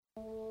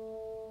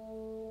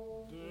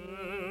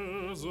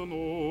was an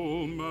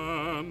old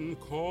man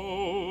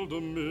called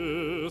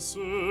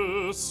Mississippi.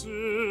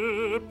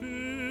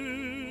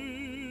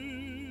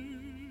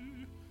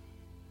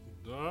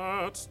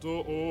 That's the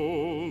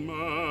old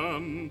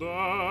man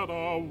that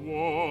I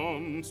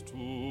want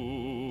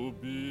to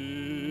be.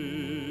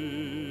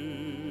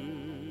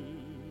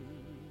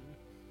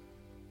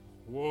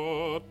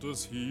 What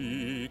does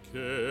he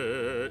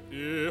care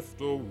if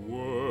the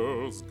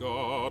world's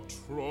got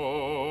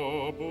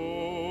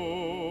trouble?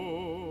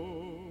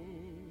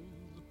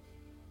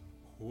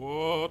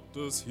 What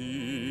does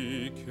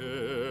he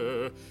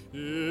care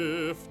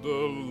if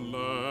the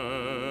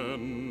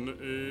land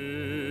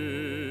ain't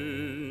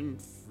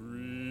free?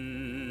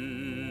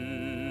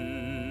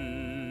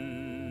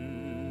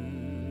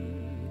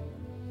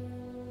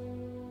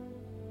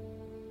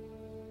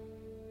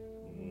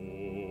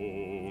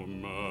 Old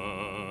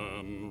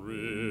Man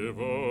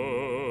River,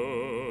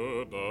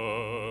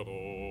 that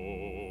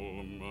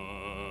old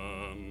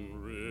man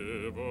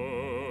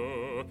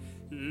River,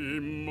 he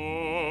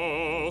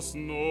must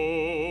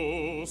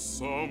know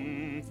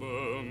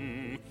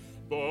something,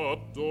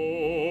 but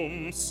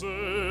don't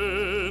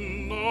say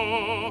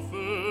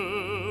nothing.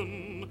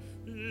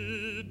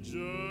 He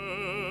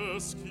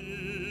just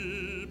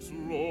keeps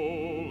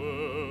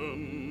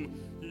rolling.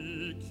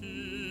 He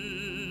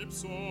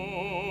keeps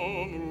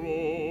on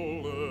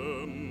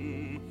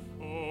rolling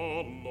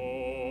along.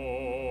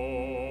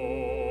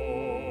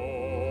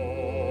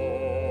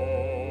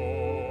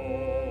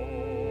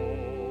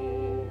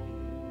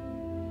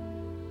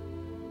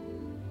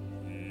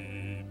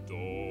 He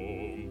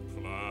don't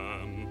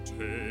plant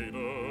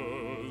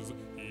taters,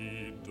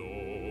 he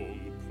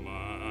don't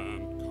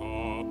plant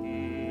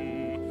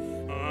cotton,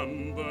 and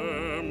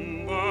them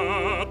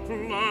that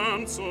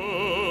plants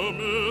 'em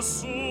is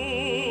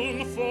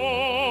soon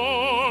forgotten.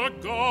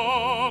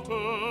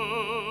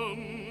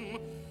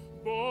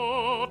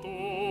 But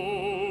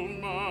old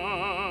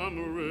man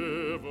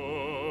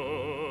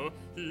River,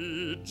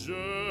 he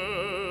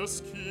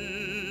just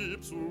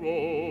keeps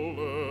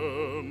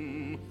rolling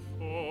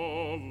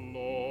along.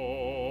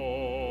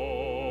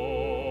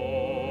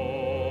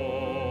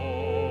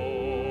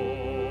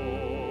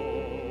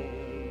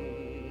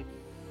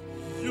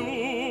 You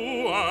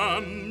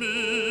and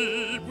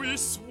me, we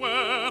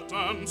sweat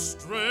and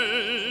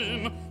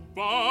strain,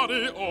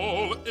 body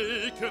all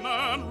aching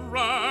and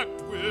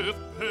racked with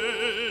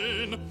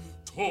pain.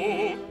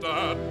 Tote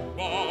that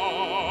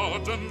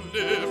barge and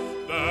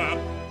lift that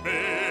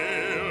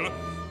bale,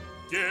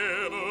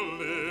 get a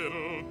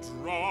little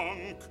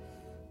drunk,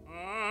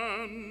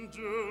 and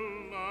your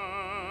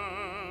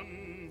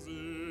land's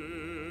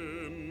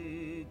in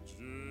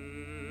jail.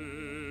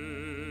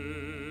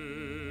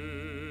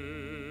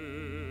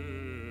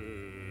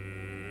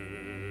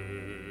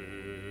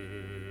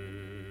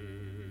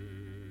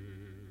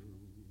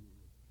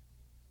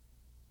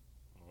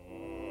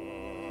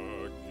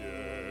 I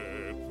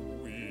get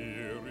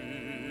weary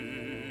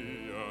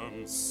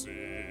and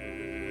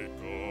sick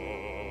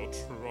of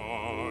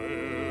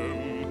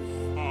trying.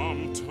 I'm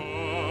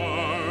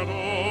tired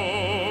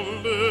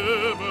of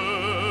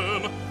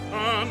living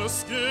and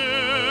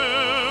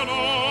scared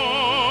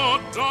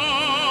of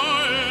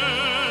dying.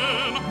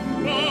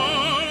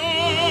 But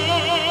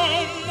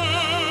old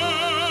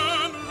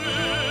man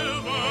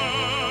River,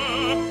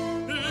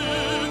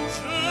 it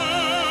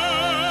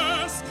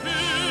just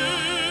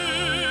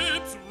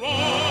keeps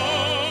rolling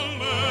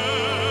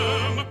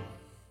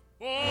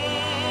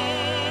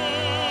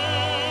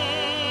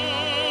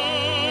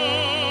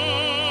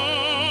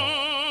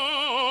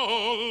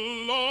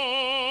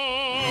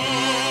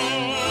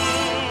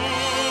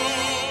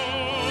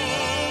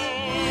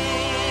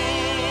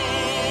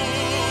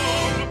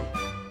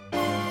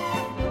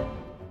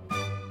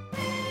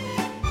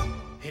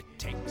It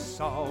takes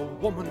a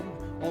woman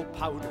all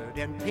powdered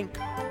and pink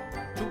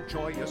to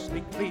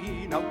joyously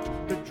clean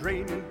out the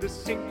drain in the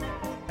sink.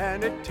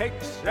 And it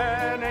takes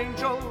an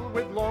angel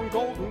with long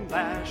golden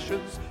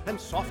lashes and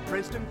soft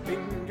resin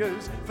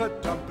fingers for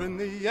dumping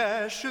the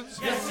ashes.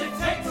 Yes, it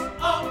takes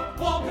a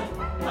woman,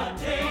 a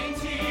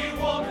dainty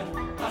woman,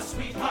 a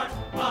sweetheart,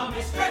 a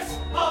mistress,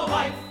 a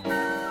wife.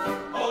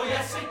 Oh,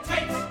 yes, it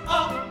takes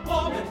a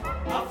woman,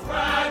 a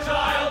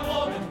fragile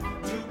woman,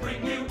 to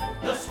bring you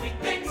the sweet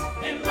things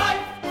in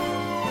life.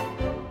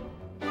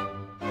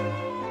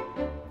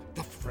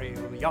 The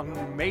frail young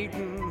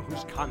maiden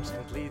who's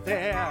constantly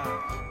there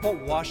for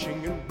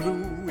washing and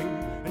bluing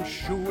and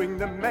shoeing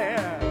the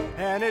mare.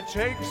 And it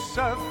takes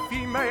a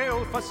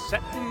female for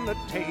setting the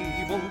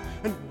table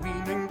and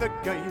weaning the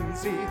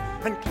Gainsey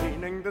and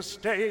cleaning the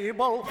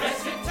stable.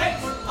 Yes, it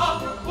takes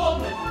a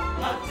woman,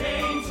 a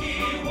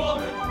dainty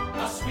woman,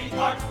 a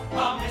sweetheart,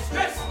 a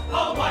mistress,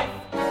 a wife.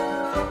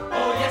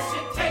 Oh, yes,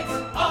 it takes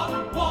a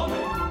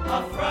woman,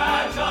 a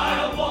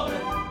fragile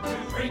woman, to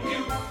bring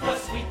you the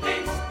sweet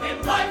things in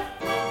life.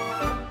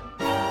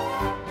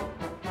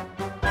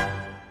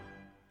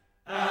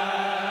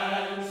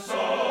 And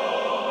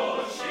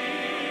so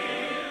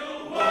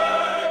she'll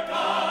work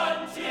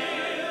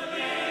until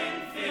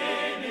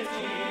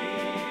infinity.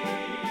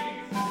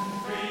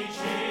 Three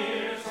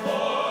cheers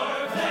for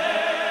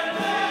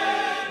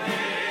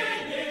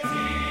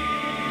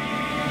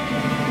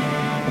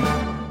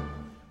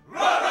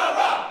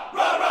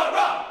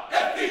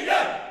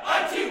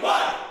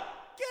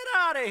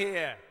of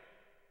here.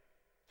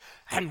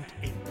 And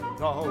in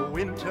the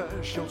winter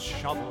she'll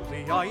shovel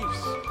the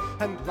ice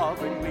and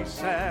lovingly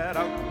set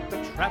out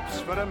the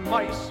traps for the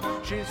mice.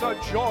 She's a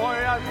joy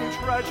and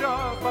treasure,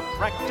 for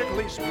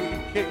practically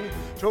speaking,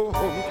 to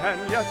whom can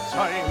you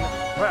turn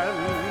when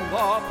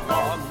the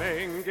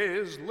plumbing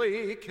is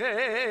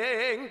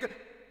leaking?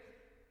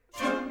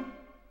 To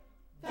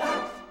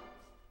that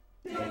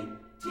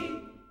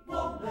dainty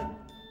woman,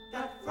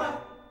 that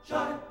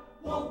fragile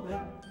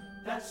woman,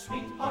 that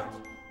sweetheart,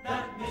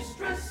 that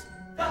mistress,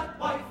 that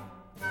wife.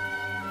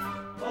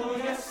 Oh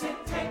yes,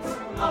 it takes a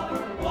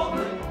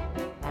woman,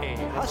 A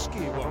husky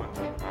woman,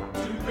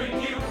 to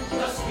bring you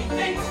the sweet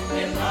things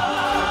in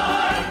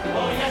life.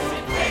 Oh yes,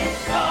 it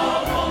takes a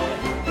woman,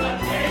 a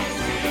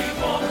dainty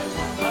woman,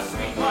 a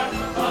sweetheart,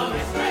 a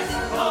mistress,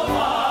 a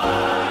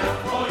wife.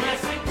 Oh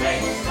yes, it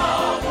takes a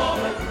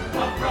woman,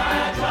 a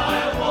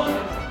fragile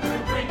woman, to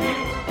bring you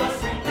the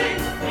sweet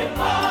things in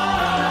life.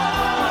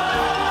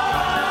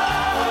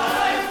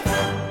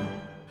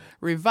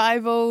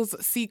 Revivals,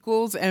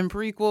 sequels, and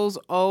prequels.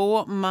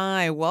 Oh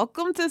my.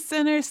 Welcome to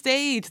Center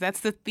Stage.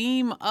 That's the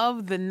theme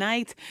of the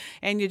night.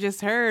 And you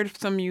just heard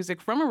some music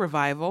from a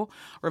revival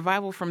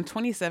from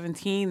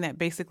 2017 that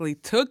basically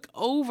took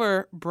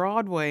over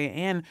Broadway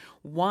and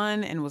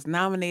won and was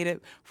nominated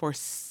for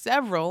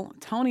several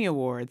Tony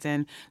Awards.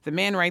 And the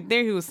man right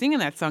there who was singing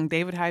that song,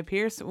 David Hyde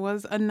Pierce,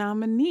 was a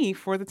nominee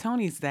for the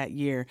Tonys that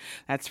year.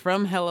 That's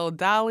from Hello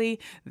Dolly.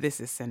 This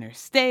is Center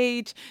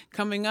Stage.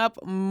 Coming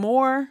up,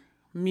 more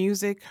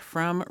music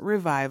from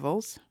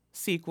revivals,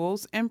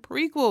 sequels, and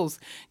prequels.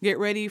 Get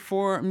ready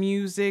for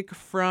music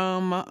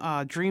from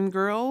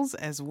Dreamgirls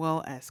as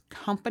well as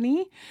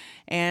Company.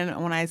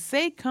 And when I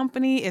say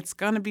Company, it's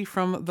going to be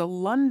from the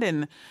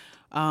London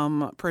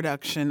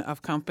production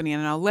of Company,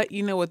 and I'll let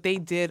you know what they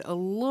did a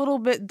little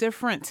bit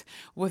different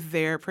with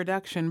their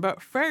production.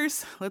 But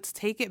first, let's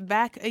take it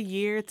back a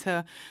year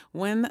to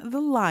when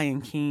The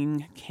Lion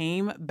King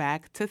came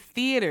back to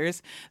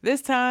theaters.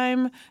 This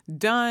time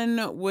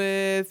done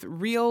with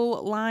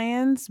real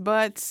lions,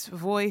 but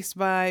voiced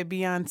by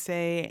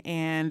Beyonce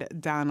and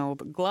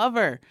Donald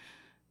Glover.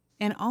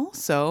 And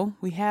also,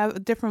 we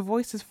have different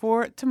voices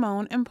for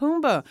Timon and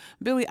Pumbaa.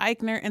 Billy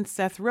Eichner and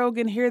Seth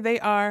Rogen, here they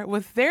are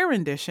with their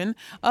rendition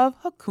of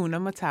Hakuna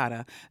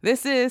Matata.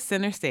 This is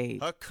Center Stage.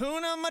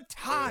 Hakuna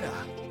Matata.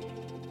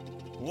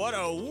 What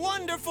a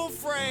wonderful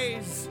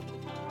phrase.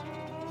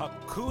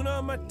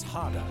 Hakuna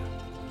Matata.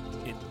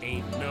 It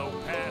ain't no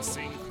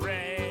passing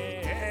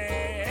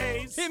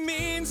craze. It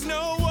means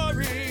no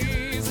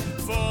worries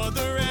for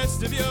the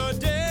rest of your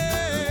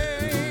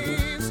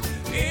days.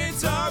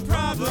 It's our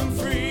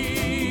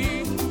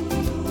problem-free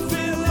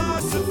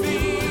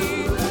philosophy.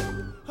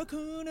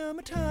 Hakuna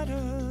Matata.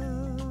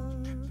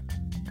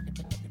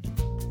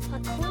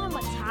 Hakuna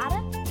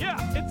Matata?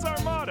 Yeah, it's our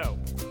motto.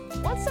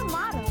 What's a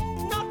motto?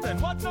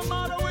 Nothing. What's the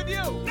motto with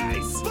you?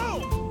 Nice!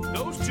 Boom!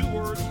 Those two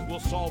words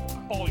will solve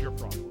all your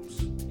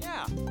problems.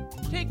 Yeah.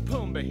 Take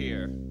Pumbaa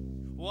here.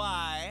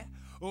 Why?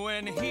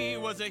 When he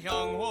was a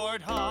young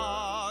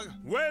warthog.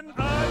 When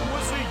I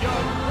was a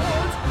young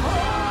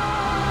warthog.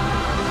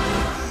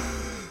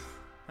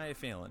 How you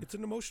feeling? It's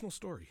an emotional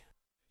story.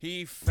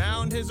 He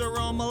found his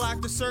aroma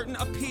lacked a certain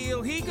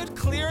appeal. He could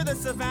clear the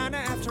savannah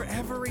after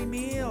every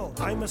meal.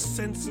 I'm a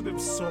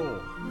sensitive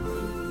soul,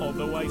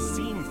 although I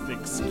seem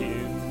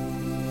thick-skinned.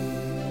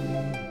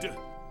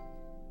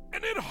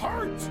 And it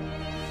hurt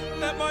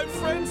that my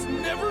friends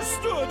never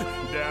stood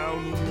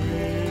down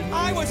with.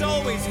 I was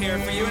always here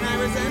for you, and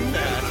I resent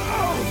that.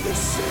 Oh, the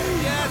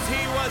shame! Yes,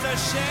 he was I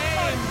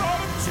ashamed.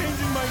 thought of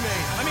changing my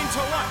name, I mean, to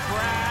what,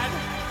 Brad?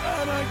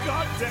 and I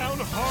got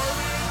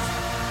downhearted.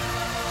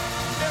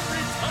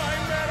 Every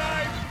time that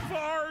I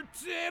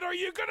farted, are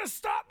you gonna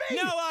stop me?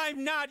 No,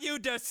 I'm not. You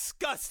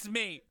disgust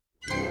me.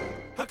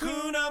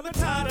 Hakuna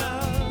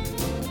Matata.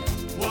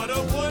 What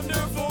a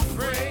wonderful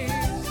phrase.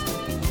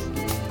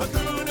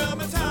 Hakuna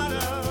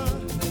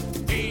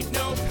Matata. Ain't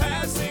no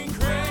passing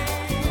craze.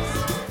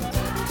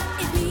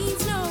 It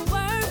means no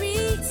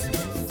worries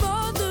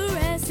for the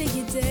rest of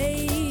your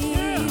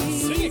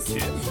days. Sing it,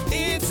 kid.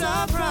 It's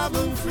a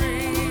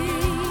problem-free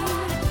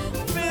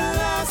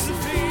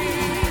philosophy.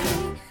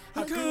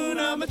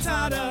 Hakuna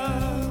Matata.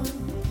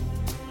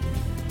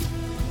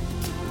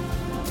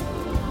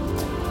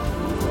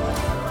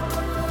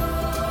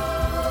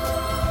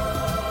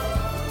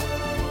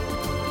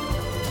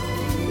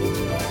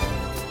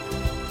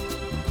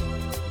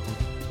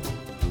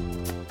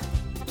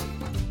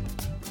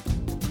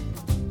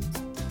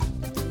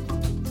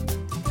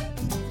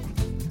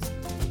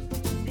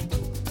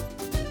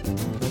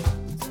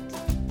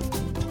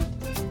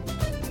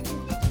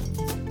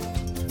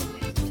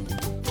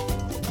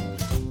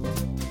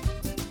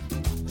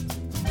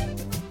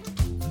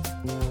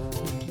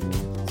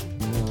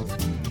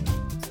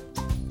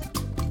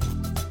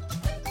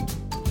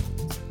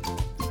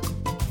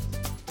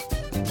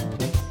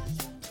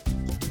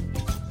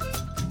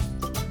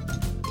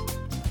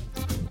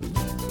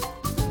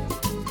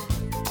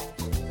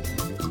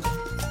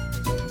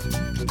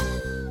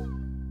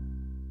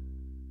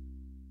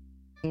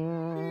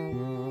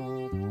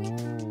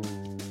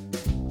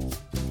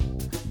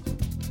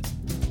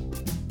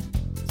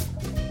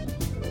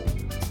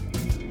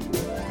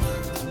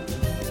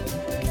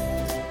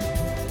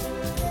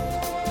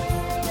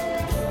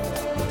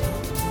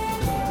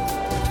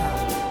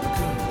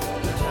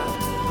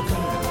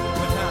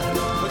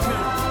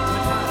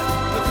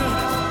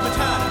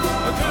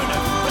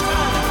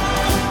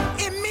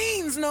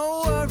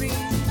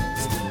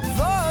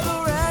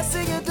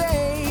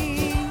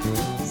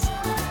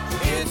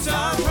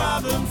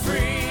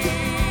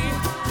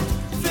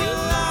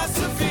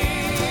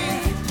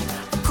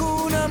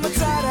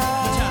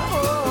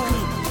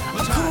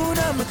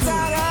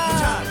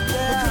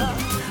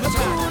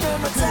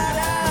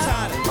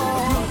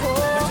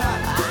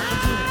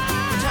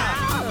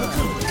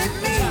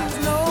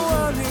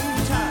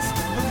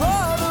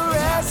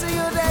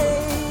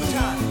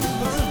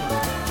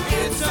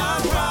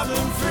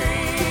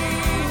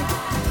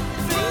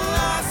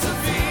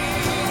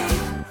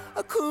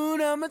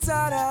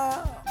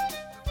 Matata.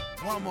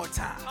 One more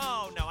time.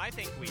 Oh, no, I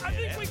think we did I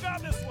think it. we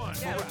got this one.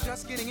 But we're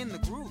just getting in the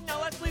groove. No,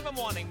 let's leave him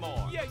wanting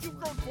more. Yeah, you've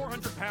grown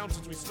 400 pounds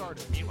since we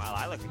started. Meanwhile,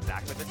 I look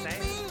exactly the same.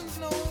 Means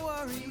no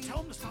worry. You tell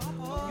him to stop. You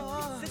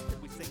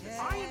insisted we sing this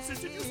song. I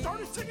insisted you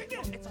started singing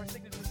it. It's our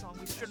signature song.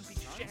 We shouldn't be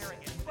sharing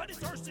it. But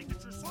it's our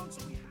signature song,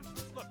 so we have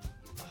to. Look,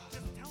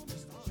 just tell him to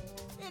stop.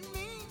 It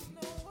means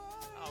no worry.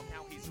 Oh,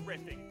 now he's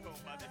riffing,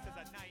 Goomba. This is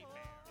a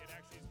nightmare. It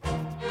actually is.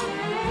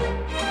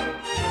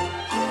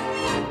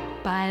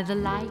 By the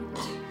light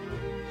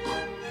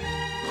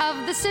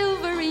of the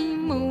silvery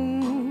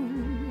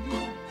moon,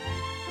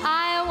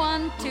 I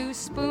want to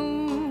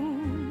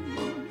spoon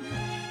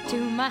to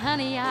my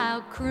honey.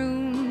 I'll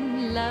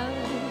croon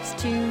love's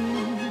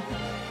tune.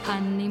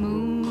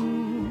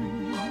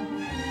 Honeymoon,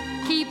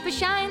 keep a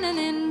shining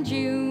in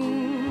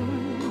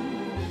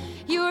June.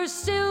 Your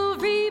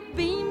silvery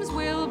beams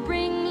will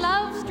bring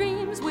love's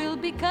dreams. We'll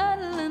be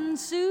cuddling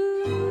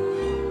soon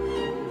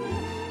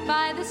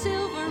by the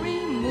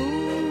silvery moon.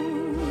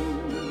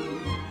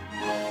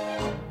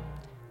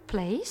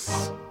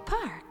 Place,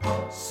 park.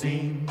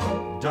 Scene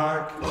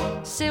dark,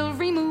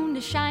 Silvery moon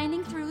is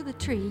shining through the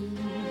trees.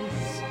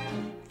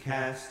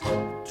 cast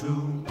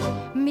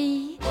to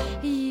Me,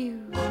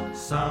 you.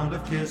 sound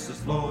of kisses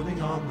floating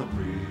on the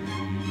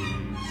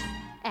breeze.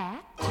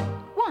 Act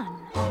 1.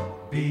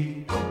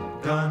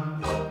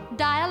 Begun,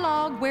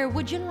 Dialogue, where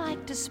would you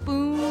like to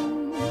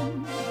spoon?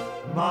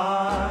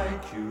 my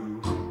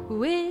cue,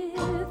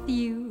 With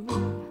you.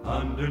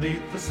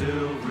 underneath the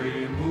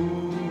silvery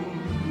moon,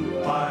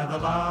 by the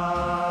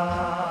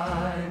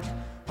light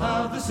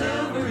of the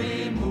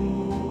silvery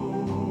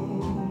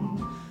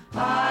moon,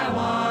 I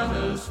want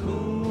a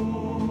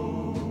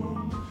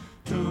spoon.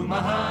 To my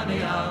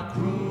honey I'll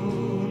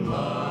croon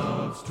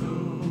love's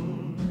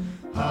tune.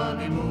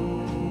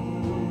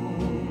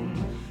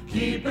 Honeymoon,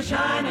 keep a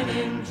shining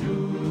in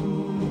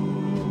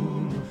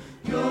June.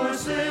 Your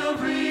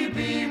silvery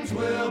beams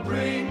will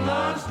bring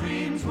love's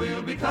dreams.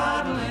 We'll be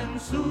cuddling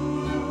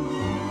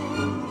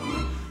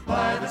soon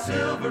by the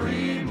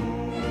silvery moon.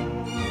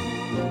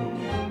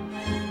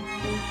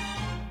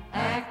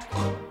 Act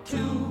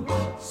 2,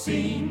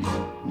 scene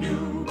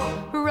new.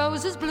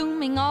 Roses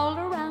blooming all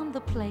around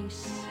the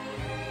place.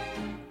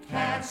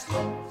 Cast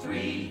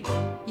 3,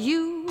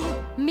 You,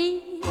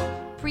 me,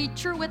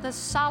 preacher with a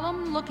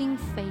solemn looking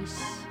face.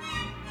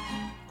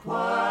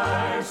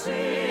 choir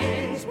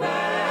sings,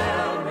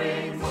 bell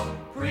rings.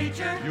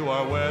 Preacher, You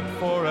are wed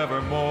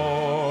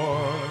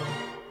forevermore.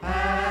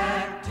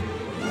 Act 2,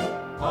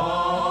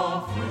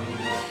 all 3.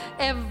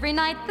 Every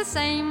night the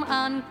same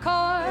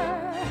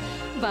encore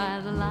by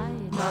the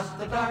light Not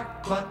the dark,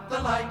 but the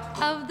light.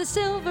 of the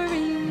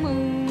silvery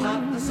moon.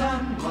 Not the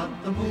sun, but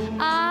the moon.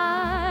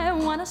 I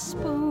want a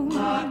spoon.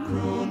 Not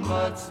croon,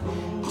 but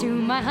spoon. To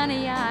my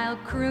honey I'll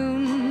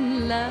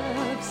croon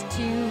love's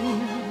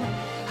tune.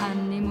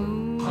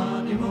 Honeymoon,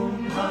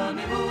 Honeymoon,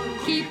 honeymoon.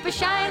 keep a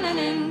shining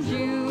in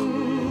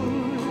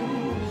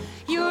June.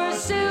 Your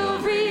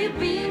silvery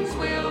beams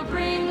will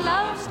bring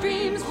love's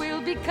dreams.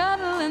 We'll be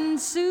cuddling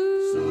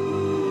soon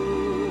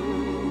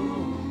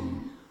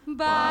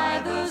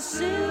by the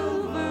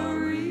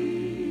silvery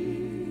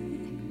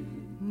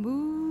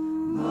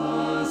moon.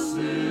 The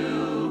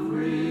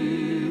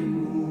silvery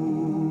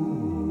moon.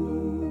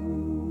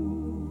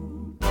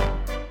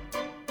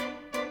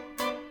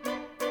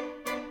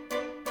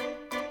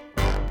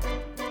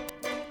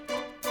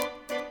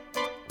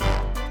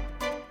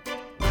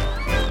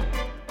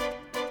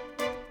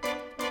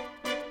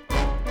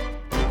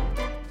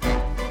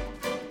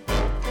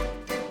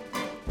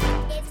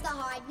 It's the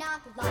hard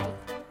knock life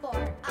for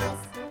us.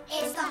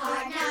 It's the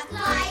hard knock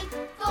life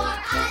for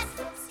us.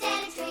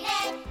 Standing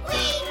treated,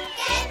 we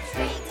get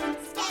treats.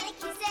 Standing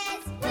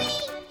kisses, we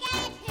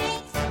get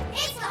hits.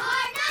 It's the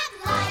hard knock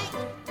life.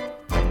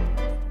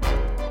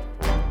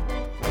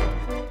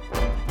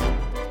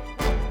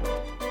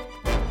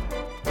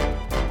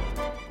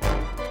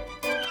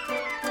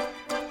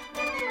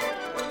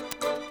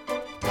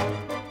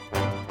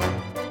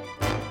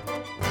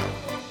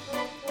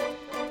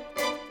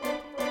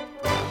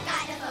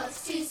 Got no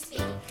folks to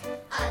speak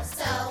of,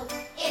 so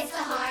it's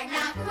the hard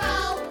knock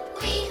row.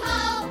 We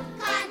hoe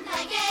cotton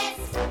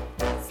blankets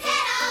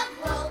instead of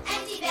wool,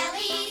 empty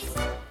bellies.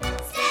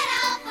 Instead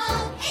of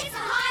hope, it's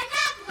the hard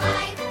knock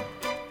life.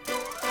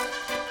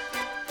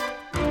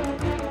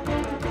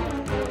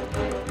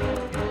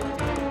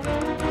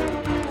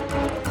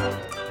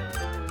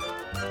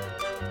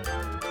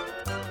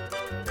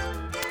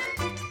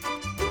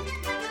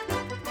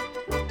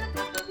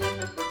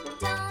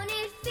 Don't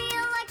it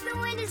feel like the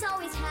wind is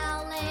always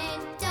howling?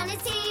 Don't it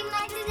seem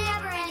like there's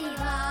never any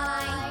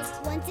light?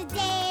 Once a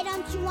day,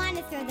 don't you want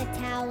to throw the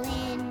towel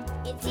in?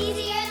 It's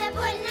easier than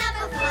putting up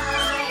a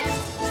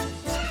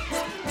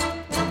fight.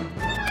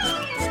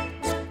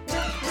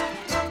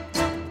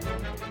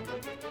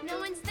 No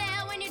one's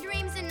there when your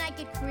dreams at night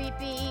get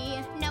creepy.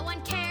 No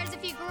one cares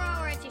if you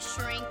grow or if you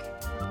shrink.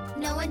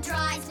 No one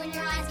dries when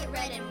your eyes get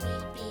red and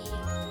weepy.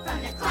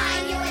 From the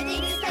crying, you would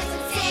think this place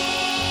would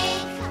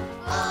sink.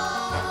 Oh,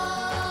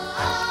 oh,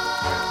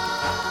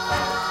 oh.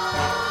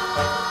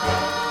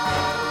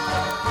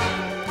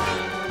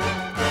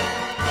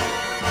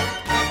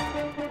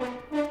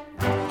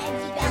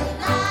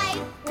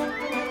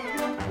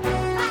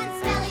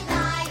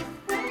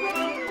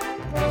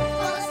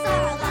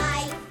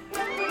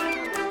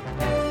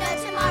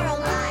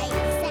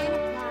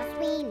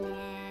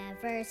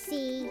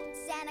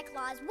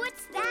 Claus.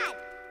 What's that?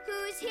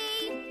 Who's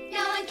he?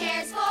 No one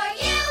cares for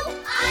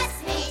you, a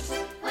Smeech.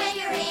 When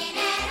you're in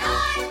an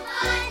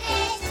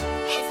orphanage,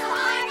 it's a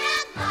hard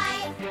knock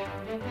life.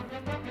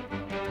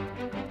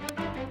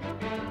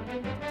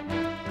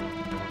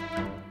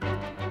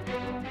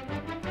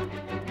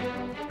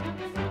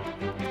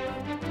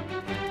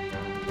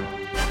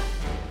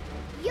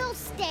 You'll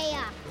stay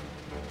up.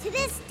 To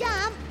this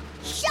dump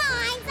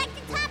shines like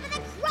the top of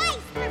the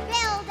Chrysler Building.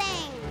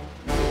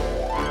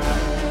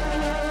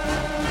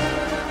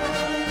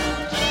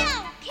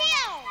 Kill!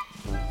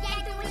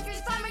 Yank the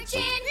whiskers from her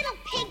chin. Little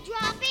pig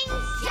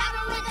droppings. Jab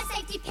her with a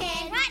safety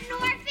pin. Rotten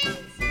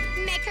orphans.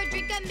 Make her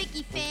drink a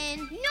Mickey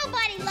Finn.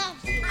 Nobody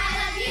loves you. I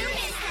love you,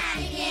 Miss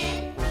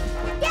Hannigan.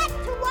 Get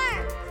to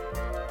work.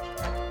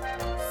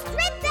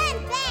 Strip them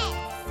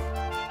beds.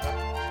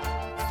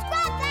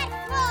 Scrub that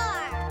floor.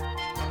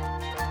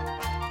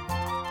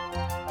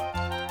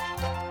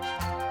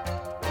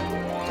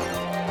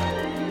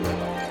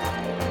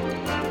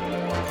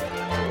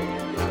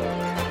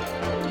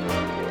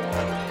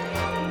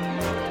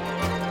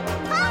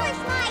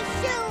 Polish my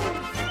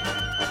shoes.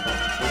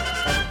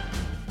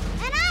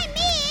 And I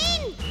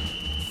mean,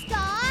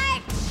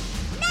 start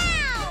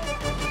now.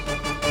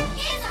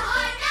 It's a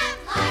hard knock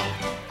life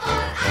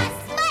for us.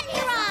 Let me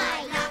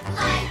ride. Knock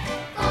life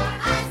for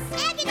us.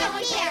 And no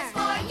one cares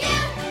for you,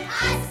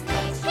 us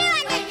Smeech. Here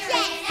on when you're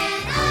in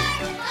an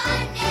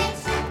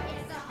orphanage.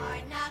 It's a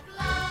hard knock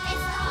life.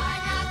 It's a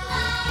hard knock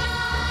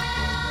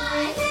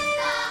life. The hard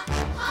knock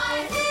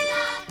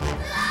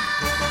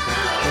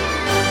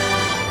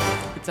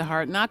life. It's a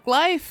hard knock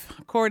life,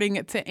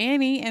 according to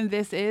Annie, and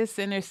this is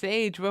Center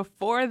Stage.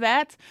 Before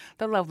that,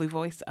 the lovely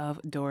voice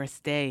of Doris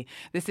Day.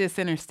 This is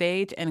Center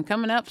Stage, and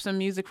coming up, some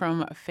music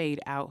from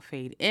Fade Out,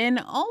 Fade In.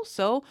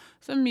 Also,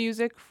 some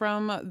music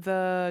from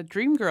the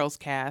Dreamgirls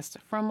cast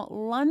from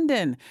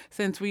London.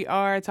 Since we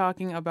are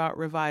talking about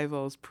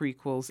revivals,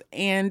 prequels,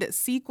 and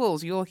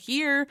sequels, you'll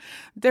hear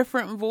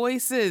different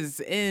voices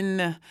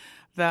in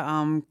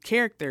the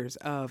characters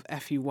of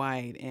Effie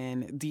White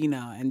and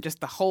Dina and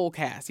just the whole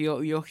cast.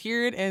 You'll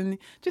hear it and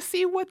just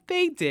see what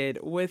they did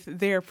with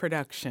their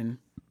production.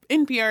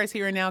 NPR's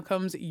Here and Now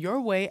comes your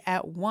way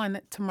at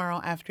 1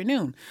 tomorrow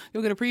afternoon.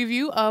 You'll get a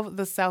preview of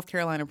the South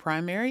Carolina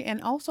primary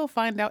and also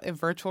find out if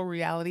virtual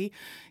reality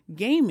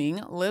gaming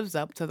lives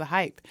up to the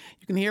hype.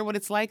 You can hear what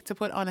it's like to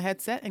put on a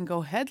headset and go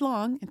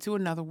headlong into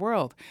another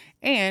world,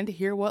 and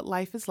hear what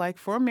life is like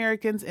for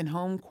Americans in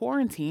home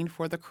quarantine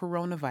for the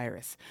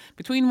coronavirus.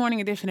 Between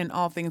Morning Edition and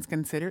All Things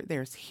Considered,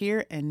 there's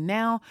Here and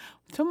Now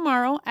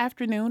tomorrow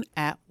afternoon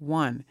at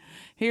 1.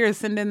 Here's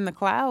Send in the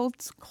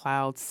Clouds.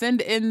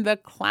 Send in the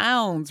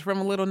Clowns from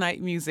A Little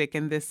Night Music,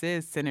 and this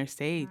is Center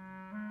Stage.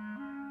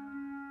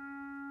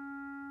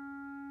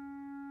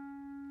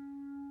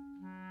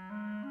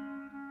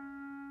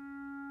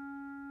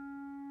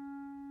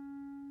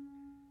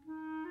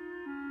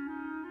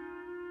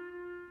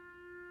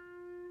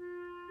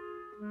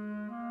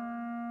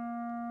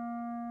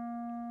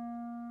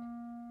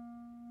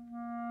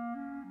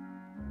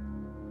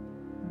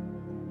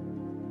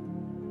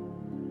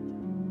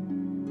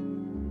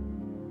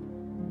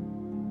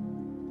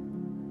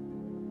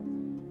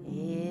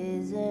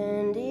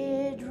 Isn't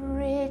it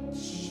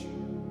rich?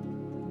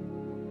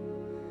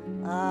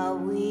 Are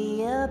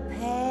we a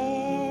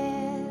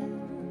pair?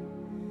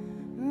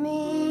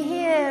 Me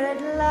here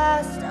at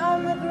last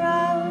on the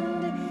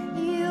ground,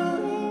 you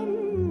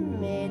in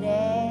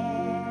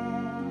midair.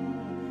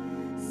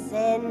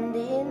 Send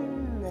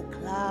in the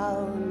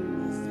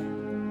clowns.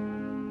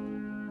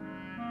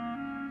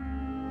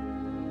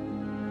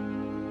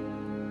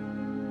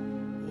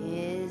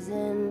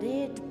 Isn't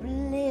it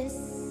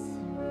bliss?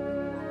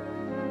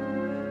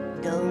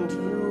 Don't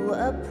you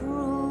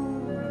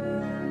approve?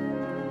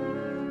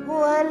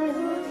 One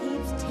who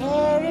keeps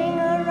tearing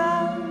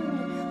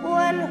around,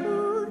 one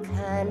who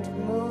can't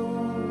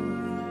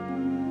move.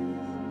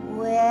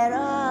 Where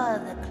are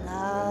the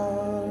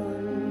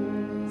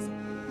clowns?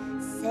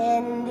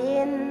 Send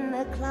in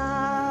the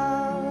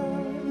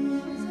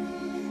clowns.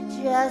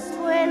 Just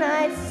when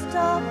I'd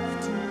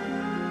stopped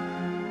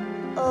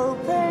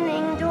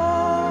opening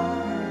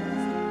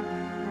doors,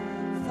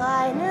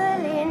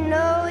 finally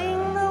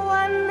knowing the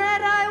one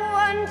that I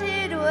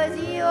wanted was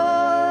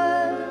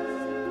yours,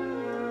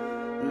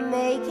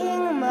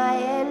 making my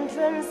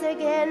entrance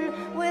again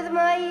with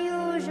my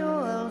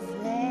usual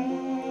flair,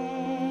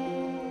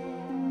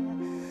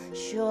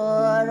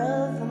 sure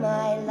of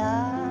my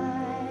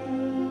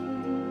lines,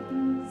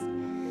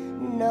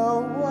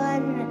 no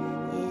one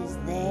is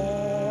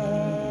there.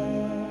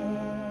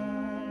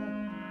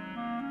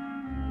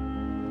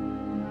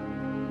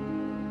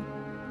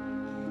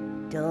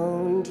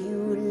 Don't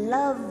you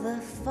love the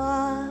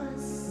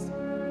farce?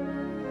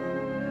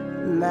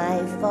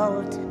 My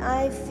fault,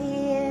 I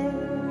fear.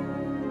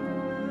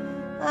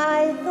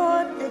 I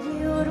thought that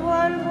you'd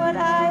want what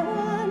I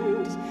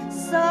want.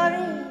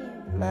 Sorry,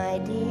 my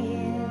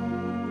dear.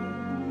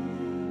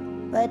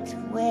 But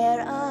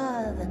where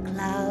are the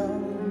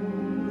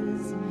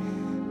clowns?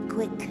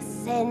 Quick,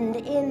 send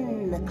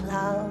in the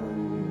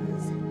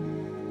clowns.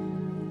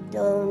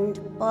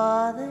 don't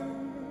bother,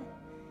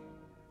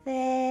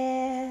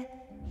 they're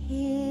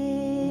here.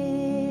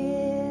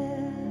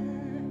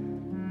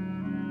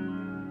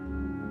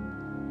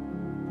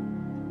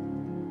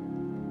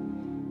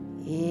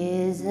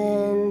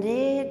 Isn't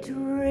it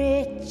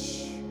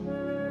rich?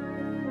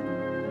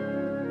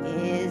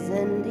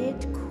 Isn't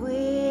it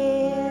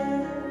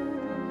queer?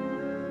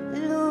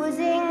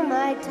 Losing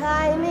my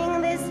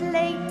timing this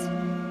late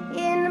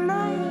in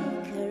my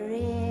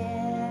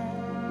career.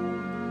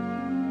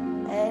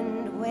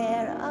 And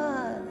where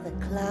are the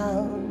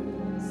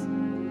clowns?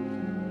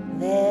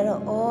 There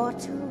ought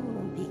to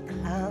be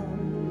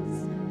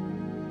clowns.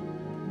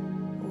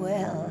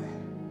 Well,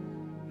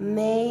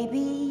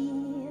 maybe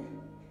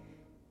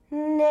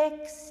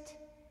next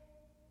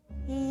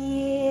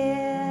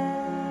year.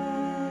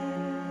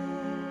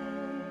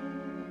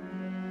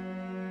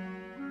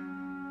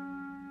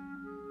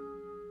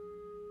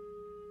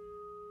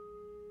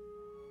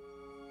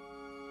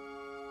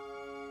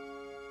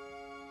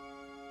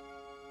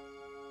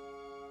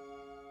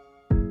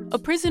 A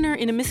prisoner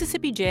in a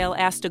Mississippi jail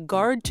asked a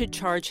guard to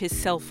charge his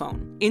cell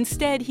phone.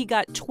 Instead, he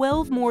got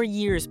 12 more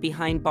years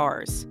behind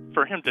bars.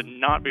 For him to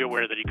not be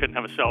aware that he couldn't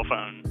have a cell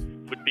phone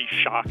would be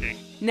shocking.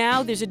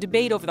 Now there's a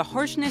debate over the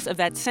harshness of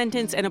that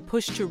sentence and a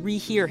push to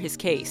rehear his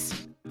case.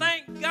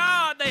 Thank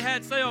God they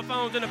had cell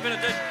phones in the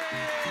penitentiary.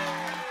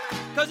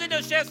 Because it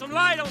just shed some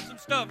light on some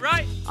stuff,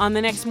 right? On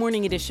the next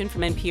morning edition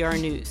from NPR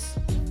News.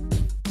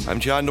 I'm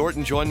John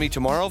Norton. Join me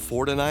tomorrow,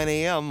 4 to 9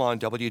 a.m. on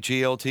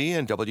WGLT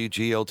and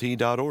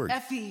WGLT.org.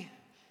 Effie,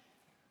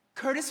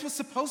 Curtis was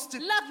supposed to...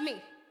 Love me.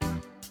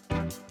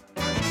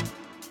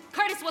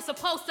 Curtis was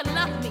supposed to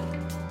love me.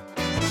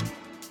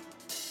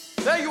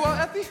 There you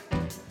are, Effie.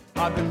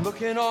 I've been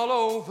looking all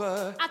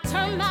over. I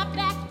turned my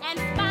back and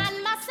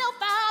find myself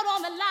out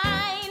on the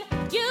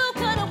line. You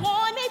could have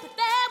warned me, but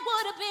that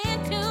would have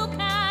been too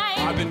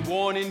kind. I've been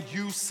warning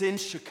you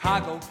since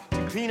Chicago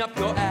to clean up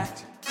your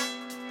act.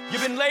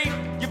 You've been late,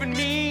 you've been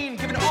mean,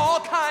 giving all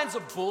kinds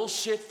of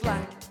bullshit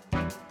flack.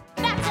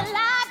 That's a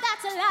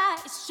lie,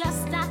 it's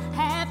just I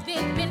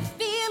haven't been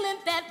feeling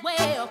that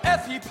well.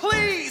 Effie,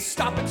 please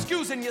stop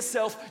excusing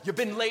yourself. You've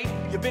been late,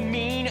 you've been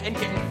mean, and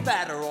getting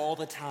fatter all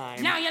the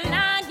time. Now you're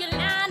lying,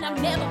 I've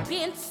never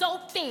been so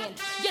thin.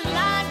 You're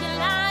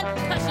lying,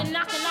 cause you're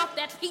knocking off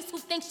that piece who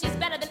thinks she's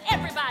better than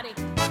everybody.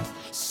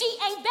 She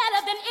ain't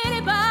better than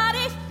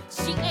anybody.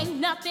 She ain't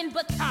nothing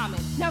but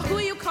common. Now who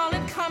you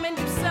calling common?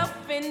 You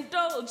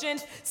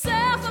self-indulgent,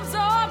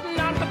 self-absorbed,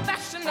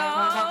 non-professional.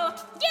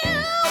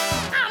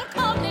 I'm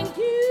calling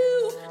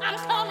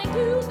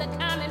you the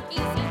common piece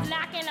he's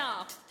knocking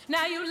off.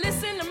 Now you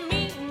listen to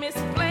me, Miss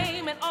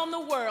Blaming on the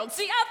world.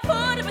 See, I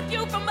put it with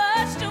you for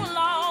much too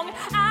long.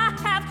 I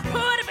have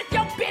put it with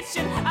your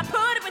bitching, I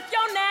put it with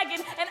your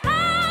nagging, and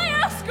I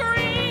am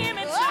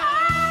screaming.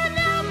 Oh,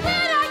 now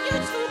when are you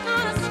two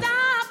gonna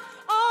stop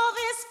all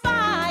this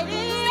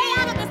fighting? Stay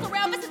out of this,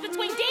 Laurel. This is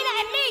between Dina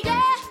and me.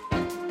 Yeah,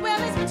 well,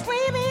 it's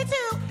between me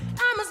too.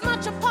 I'm as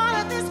much a part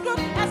of this group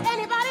as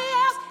anybody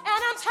else,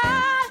 and I'm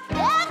tired,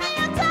 Effie,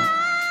 I'm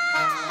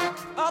tired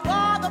of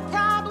all the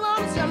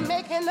problems you're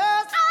making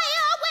us. I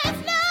always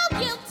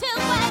knew you two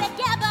were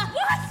together.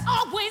 What?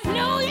 Always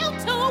knew you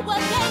two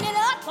were ganging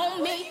up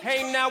on me.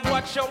 Hey, now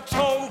watch your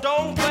tone,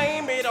 don't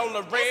blame it on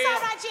the rail. It's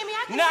all right, Jimmy,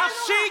 I can Now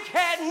handle she it.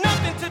 had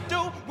nothing to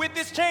do with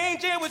this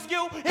change, it was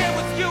you,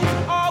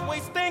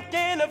 always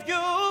thinking of you.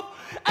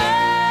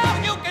 All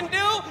you can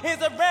do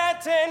is a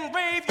rant and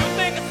rave, you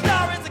think a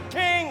star is a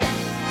king.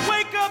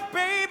 Wake up,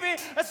 baby,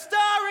 a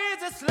star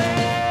is a slave.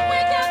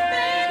 Wake up,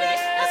 baby,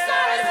 a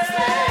star is a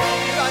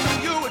slave. I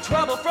knew you were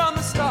trouble from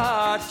the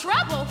start.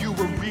 Trouble? You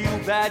were real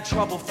bad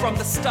trouble from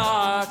the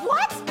start.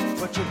 What?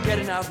 But you're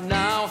getting out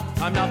now.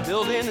 I'm not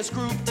building this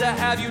group to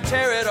have you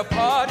tear it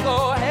apart.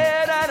 Go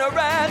ahead and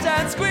rant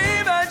and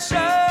scream and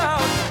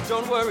shout.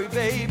 Don't worry,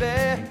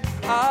 baby,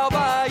 I'll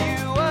buy you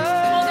Oh,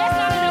 that's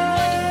not enough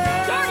money.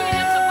 Dirty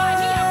enough to buy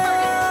me out,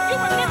 Curtis. You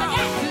remember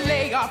that?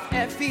 Lay off,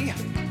 Effie.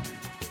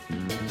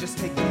 Just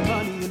take the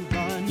money and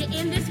run. You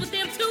in this with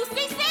them too,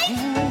 CC?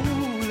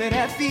 Cool it,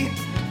 Effie.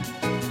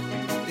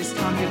 This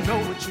time you know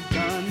what you've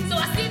done. So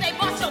I see they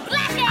bought your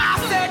black I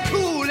ass. said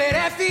cool it,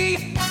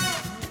 Effie.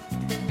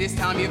 This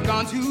time you've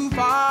gone too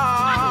far.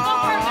 I can go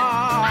further.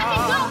 I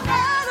can go further.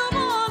 I don't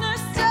wanna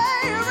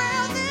stay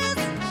around this.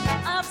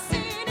 I've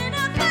seen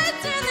enough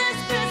fights in this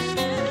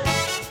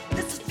business.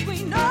 This is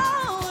between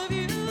all of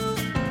you.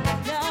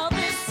 Now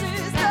this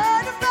is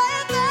not a fair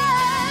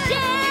thing.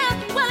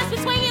 Yeah, well, it's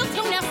between you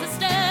two now,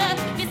 sister.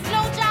 It's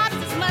no job,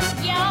 it's much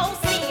your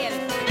sin.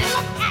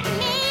 Look at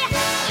me.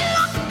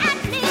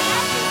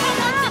 I'm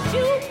not to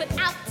do, but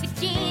out to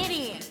get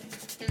in.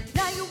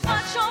 Now you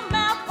watch your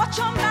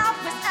mouth,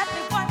 Miss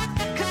Effie White.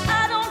 'Cause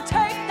I don't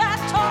take that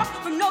talk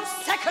for no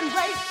second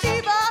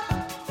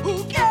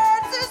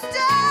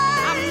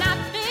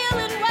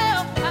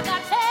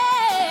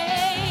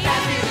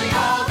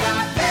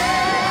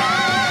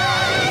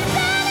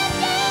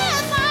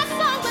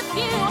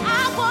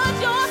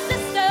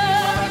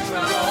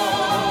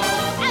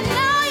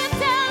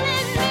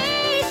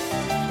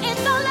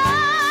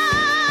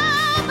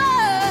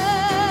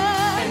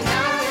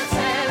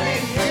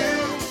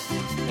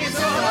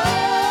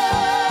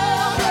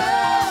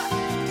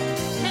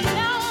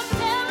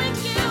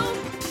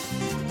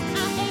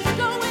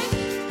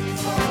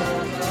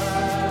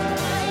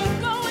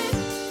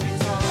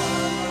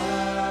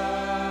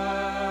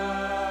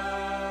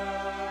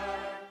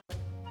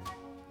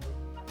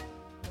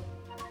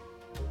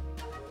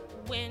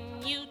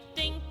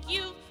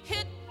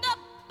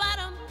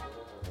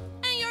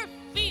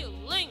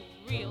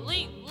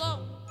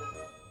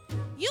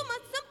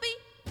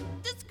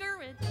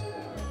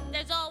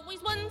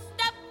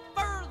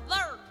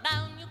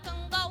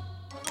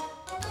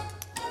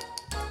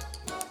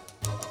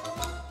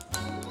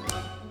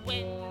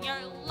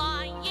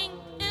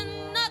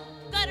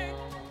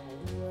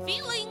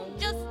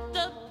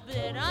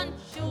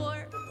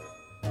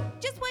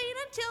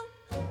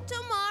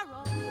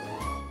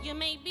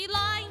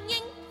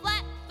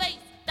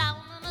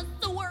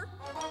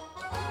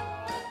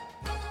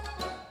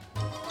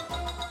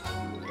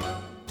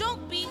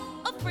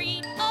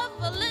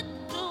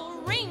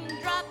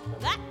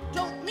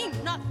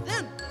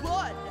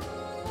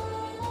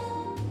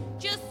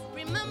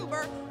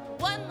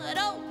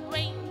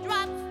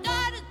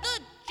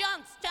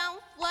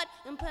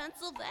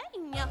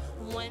Pennsylvania.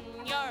 When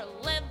you're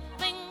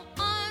living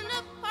on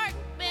a park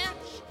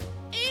bench,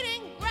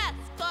 eating grass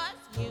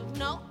 'cause you've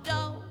no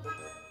dough,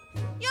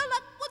 your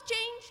luck will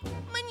change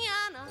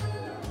mañana.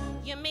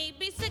 You may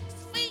be 6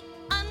 feet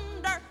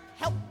under,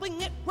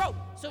 helping it grow.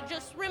 So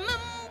just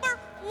remember,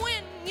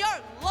 when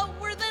you're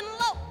lower than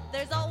low,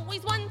 there's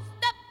always one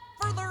step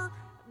further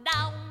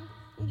down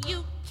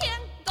you can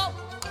go.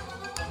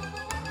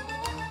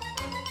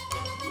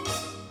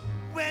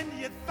 When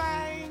you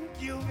think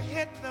you've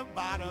hit the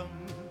bottom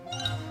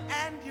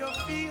and you're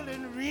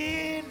feeling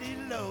really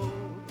low,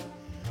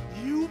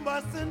 you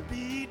mustn't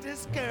be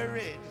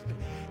discouraged.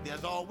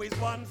 There's always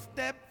one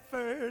step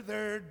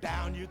further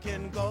down you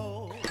can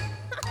go.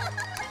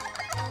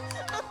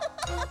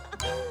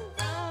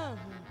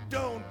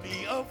 Don't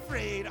be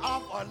afraid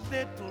of a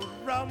little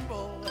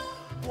rumble.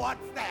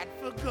 What's that,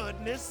 for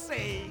goodness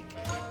sake?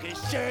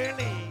 'Cause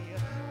surely,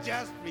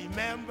 just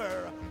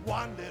remember,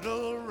 one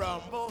little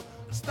rumble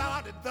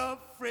started the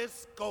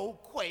Frisco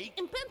quake.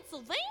 In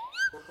Pennsylvania?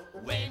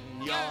 When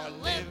you're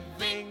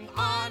living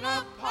on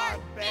a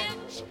park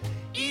bench,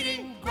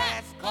 eating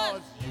grass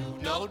 'cause you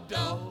no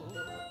dough,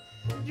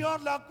 your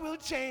luck will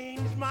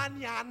change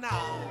mañana.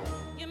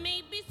 You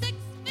may be 6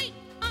 feet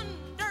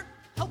under,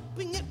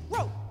 helping it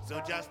grow.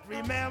 So just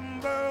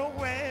remember,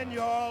 when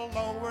you're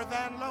lower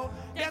than low,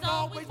 there's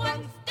always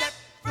one step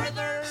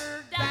further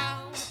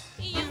down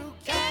you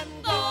can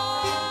go.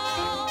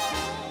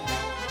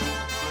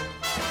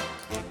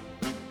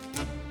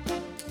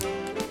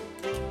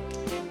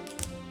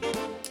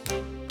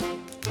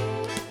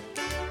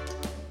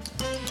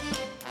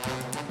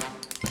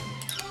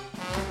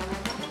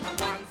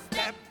 One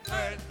step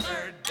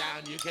further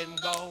down you can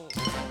go.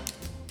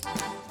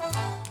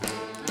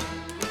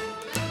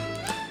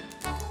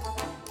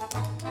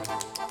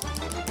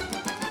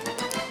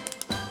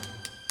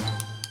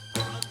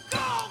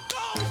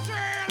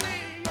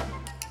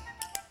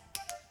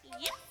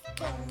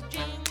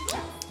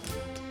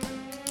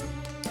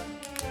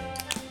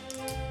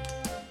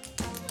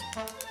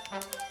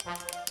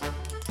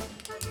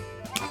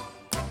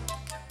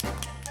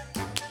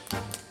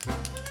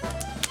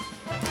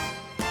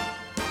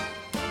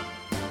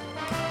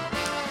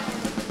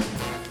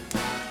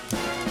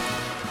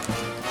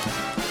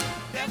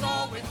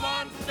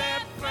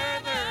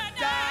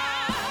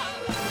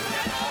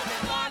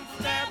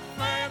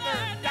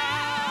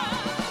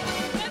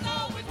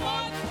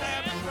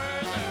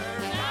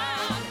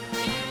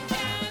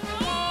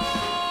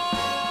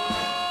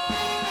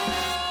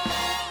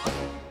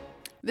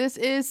 This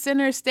is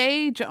Center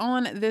Stage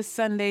on this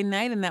Sunday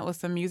night, and that was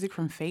some music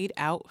from Fade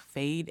Out,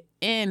 Fade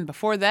In.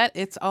 Before that,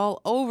 It's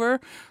All Over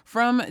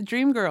from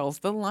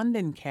Dreamgirls, the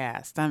London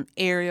cast. I'm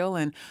Ariel,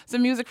 and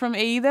some music from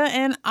Aida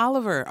and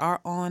Oliver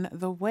are on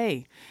the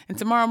way. And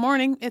tomorrow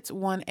morning, it's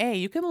 1A.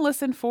 You can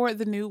listen for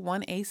the new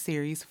 1A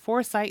series,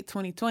 Foresight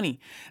 2020,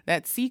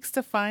 that seeks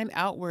to find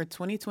out where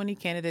 2020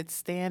 candidates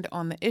stand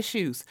on the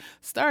issues,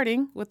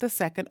 starting with the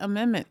Second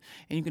Amendment.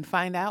 And you can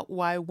find out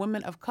why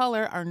women of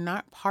color are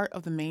not part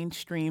of the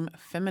mainstream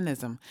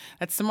feminism.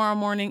 That's tomorrow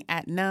morning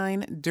at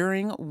 9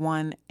 during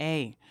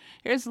 1A.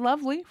 Here's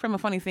Lovely from A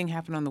Funny Thing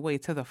Happened on the Way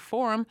to the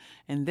Forum,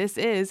 and this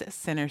is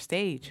Center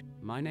Stage.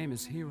 My name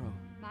is Hero.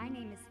 My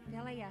name is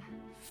Philia.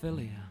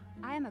 Philia.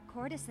 I am a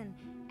courtesan,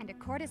 and a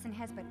courtesan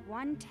has but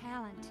one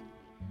talent.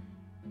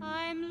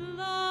 I'm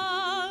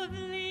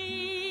lovely.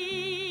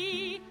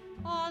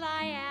 All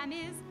I am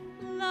is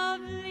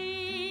lovely.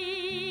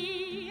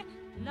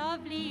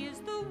 Lovely is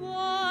the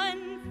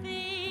one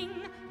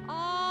thing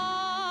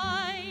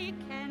I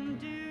can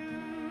do.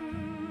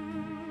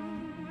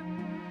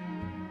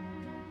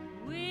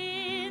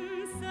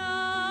 Winsome.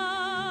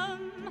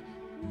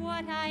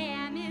 What I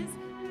am is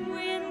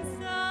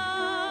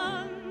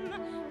winsome.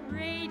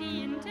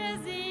 Radiant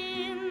as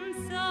in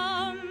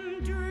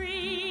some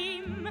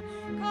dream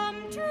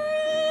come true.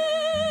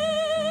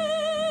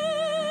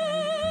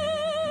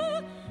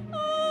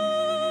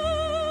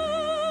 Oh,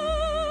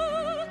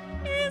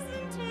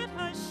 isn't it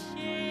a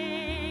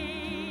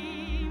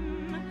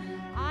shame?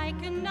 I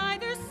can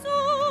neither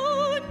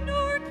sew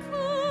nor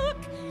cook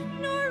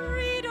nor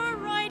read or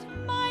write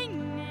my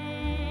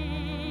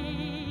name,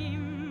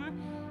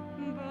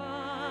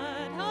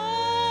 but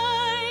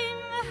I'm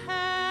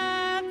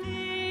happy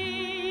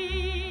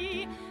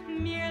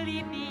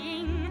merely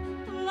being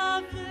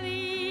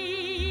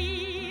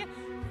lovely,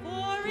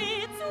 for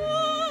it's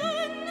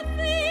one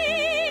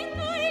thing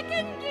I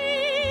can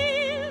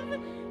give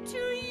to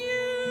you.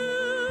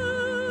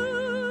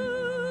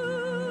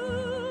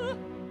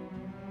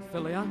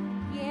 Philia?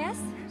 Yes?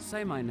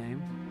 Say my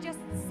name. Just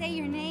say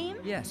your name?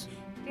 Yes.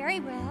 Very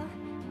well.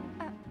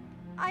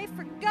 I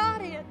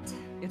forgot it.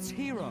 It's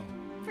Hero.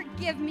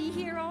 Forgive me,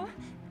 Hero.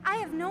 I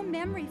have no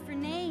memory for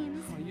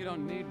names. Oh, you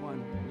don't need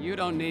one. You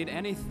don't need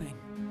anything.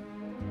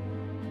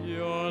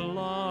 You're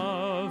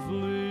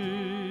lovely,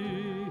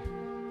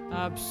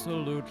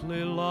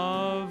 absolutely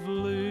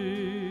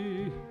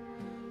lovely.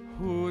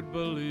 Who'd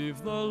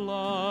believe the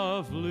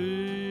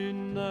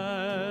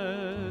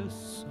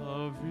loveliness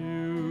of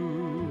you?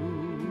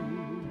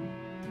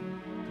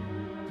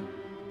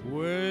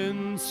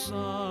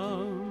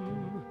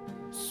 winsome,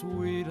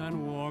 sweet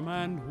and warm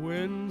and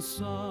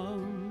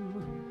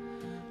winsome,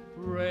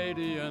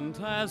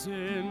 radiant as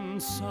in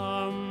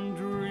some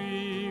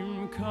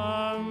dream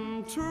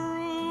come true.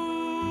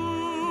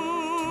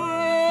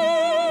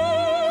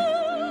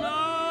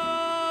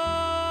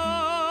 Now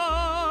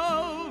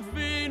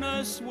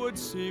Venus would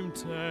seem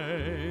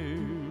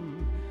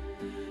tame,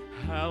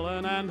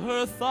 Helen and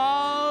her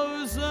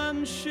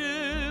 1,000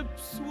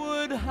 ships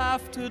would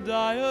have to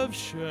die of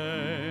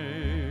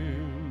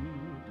shame.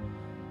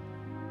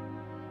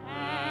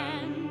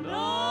 And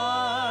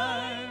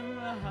I'm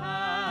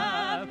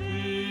happy,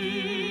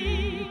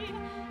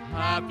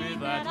 happy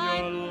that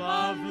you're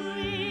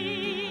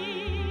lovely,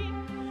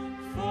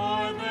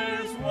 for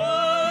there's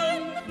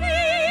one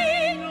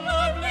thing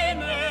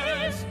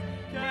loveliness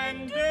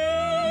can do.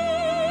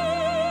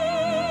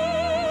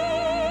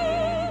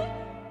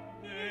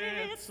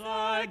 It's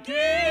a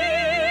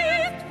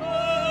gift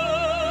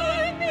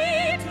for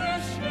me to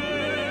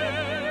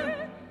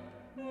share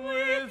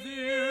with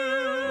you.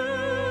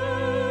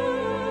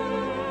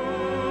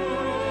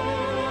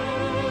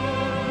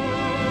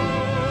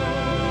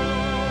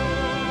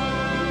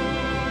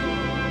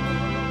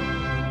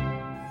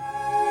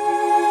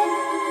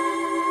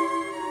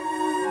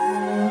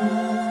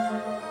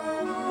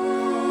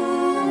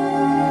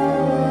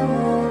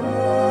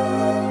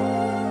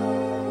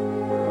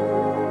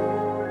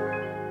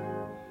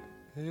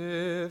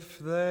 If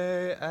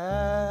they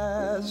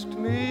asked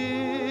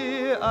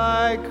me,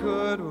 I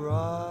could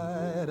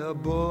write a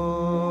book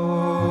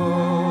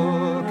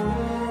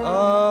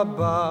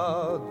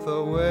about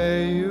the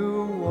way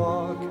you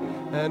walk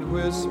and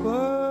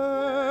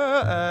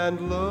whisper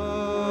and look.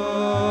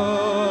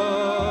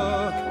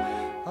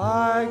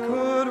 I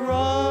could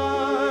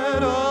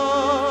write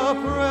a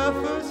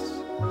preface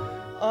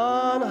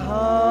on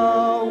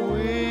how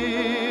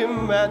we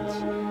met,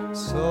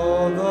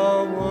 so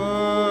the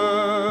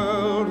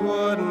world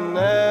would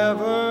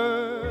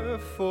never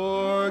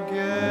forget.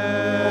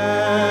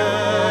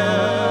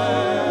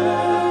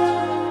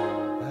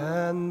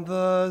 And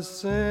the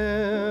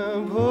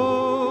simple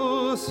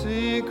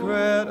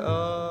secret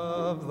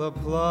of the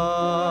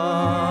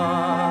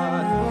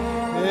plot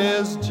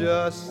is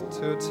just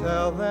to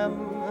tell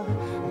them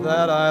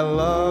that I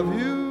love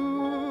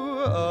you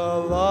a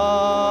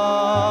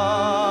lot.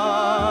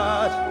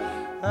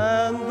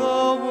 And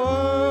the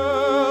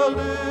world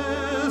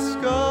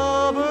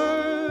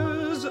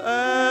discovers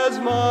as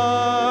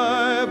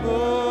my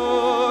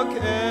book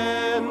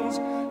ends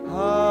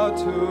how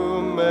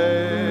to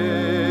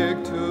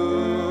make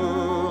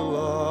two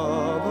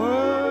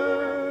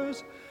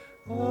lovers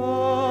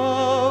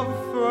of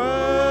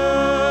friends.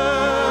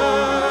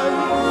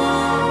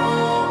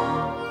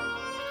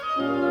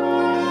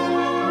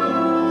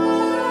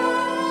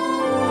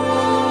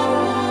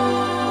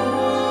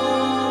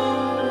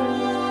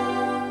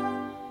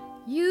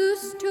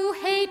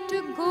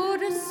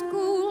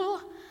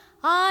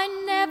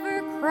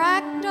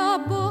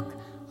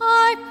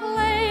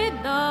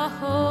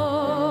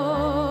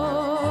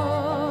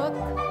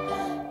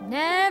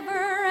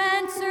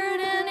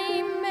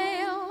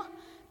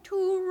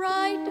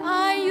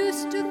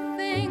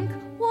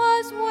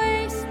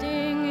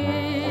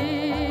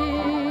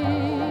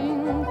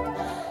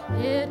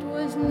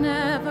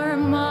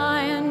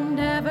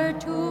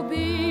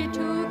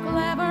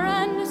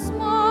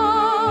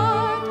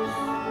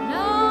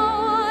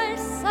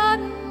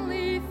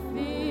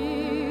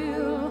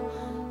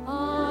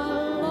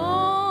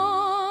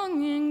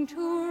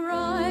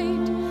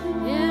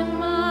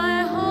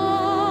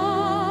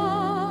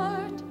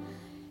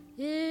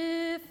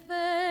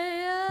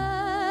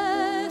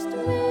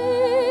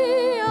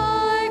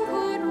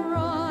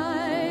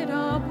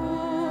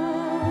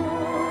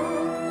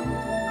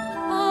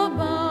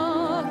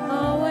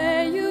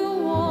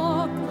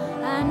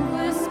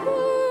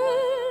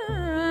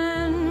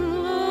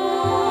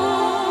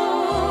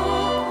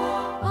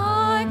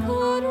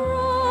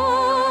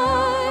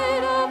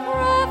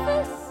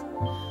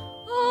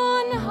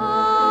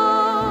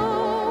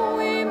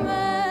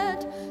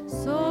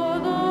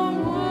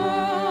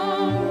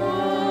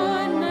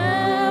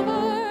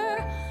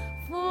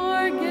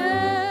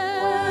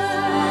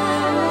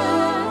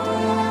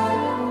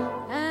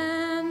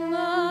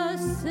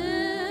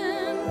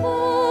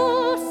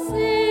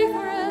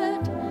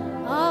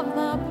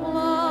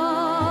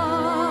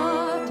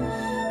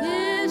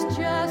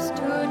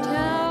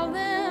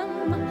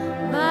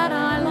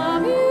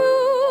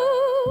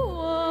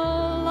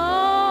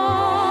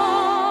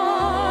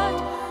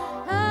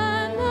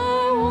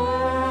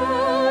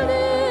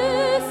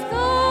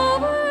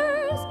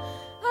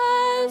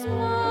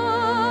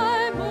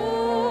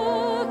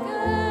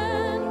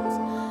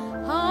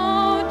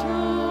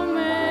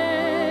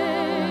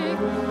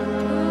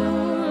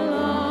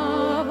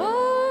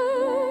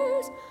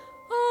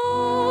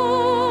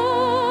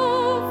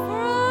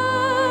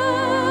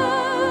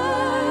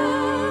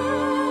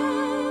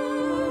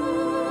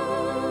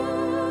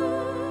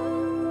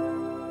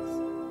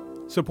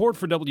 Support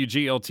for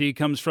WGLT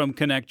comes from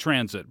Connect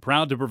Transit,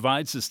 proud to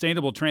provide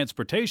sustainable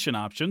transportation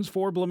options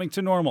for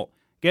Bloomington Normal.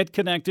 Get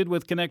connected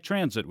with Connect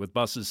Transit with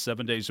buses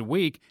 7 days a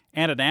week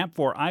and an app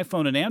for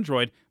iPhone and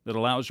Android that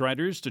allows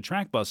riders to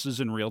track buses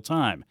in real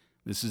time.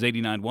 This is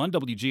 89.1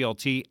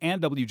 WGLT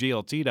and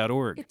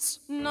WGLT.org.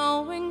 It's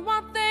knowing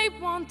what they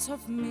want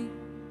of me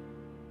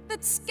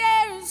that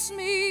scares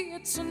me.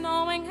 It's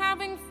knowing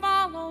having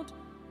followed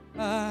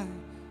I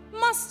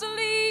must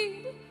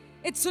lead.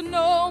 It's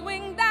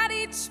knowing that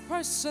each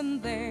person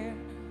there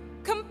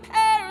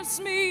compares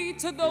me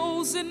to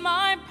those in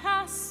my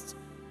past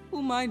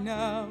whom I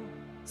now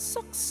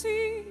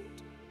succeed.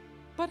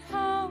 But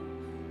how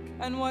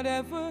can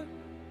whatever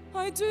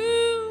I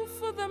do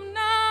for them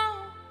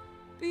now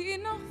be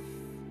enough?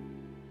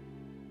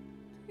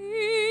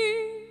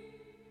 Be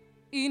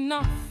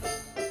enough.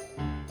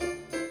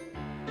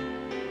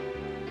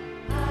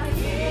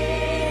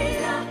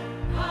 Aida,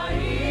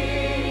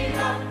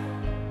 Aida,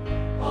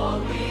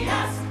 all we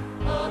ask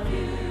of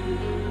you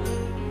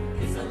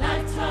is a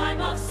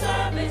lifetime of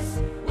service,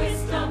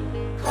 wisdom,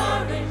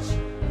 courage.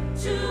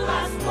 To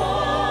ask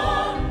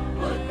more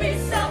would be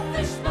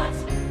selfish, but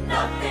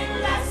nothing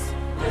less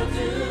will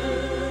do.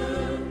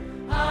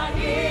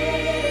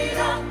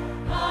 Aida,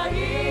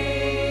 Aida.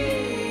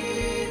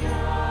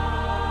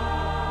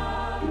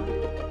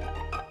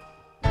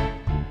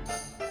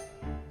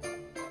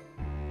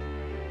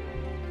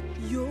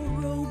 Your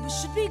robe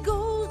should be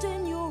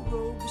golden, your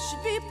robe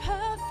should be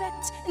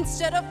perfect,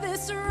 instead of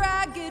this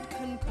ragged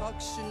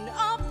concoction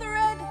of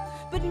thread.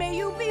 But may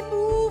you be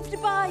moved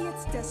by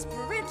its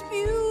desperate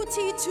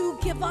beauty to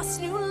give us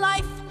new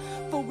life,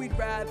 for we'd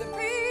rather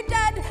be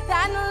dead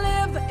than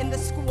live in the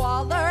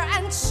squalor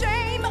and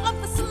shame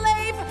of the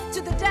slave.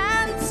 To the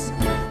dance,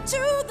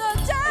 to the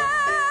dance.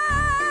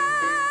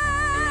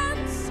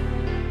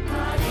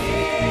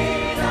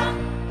 Aida,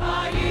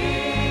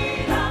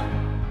 Aida,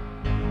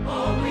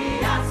 all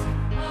we ask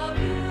of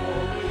you,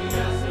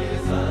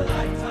 is a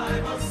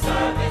lifetime of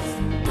service,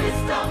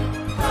 wisdom,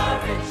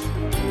 courage.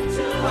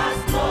 To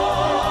ask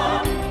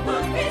more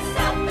would be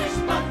selfish,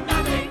 but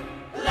nothing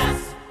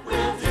less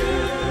will do.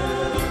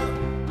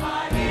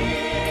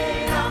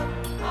 Aida,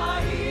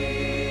 Aida.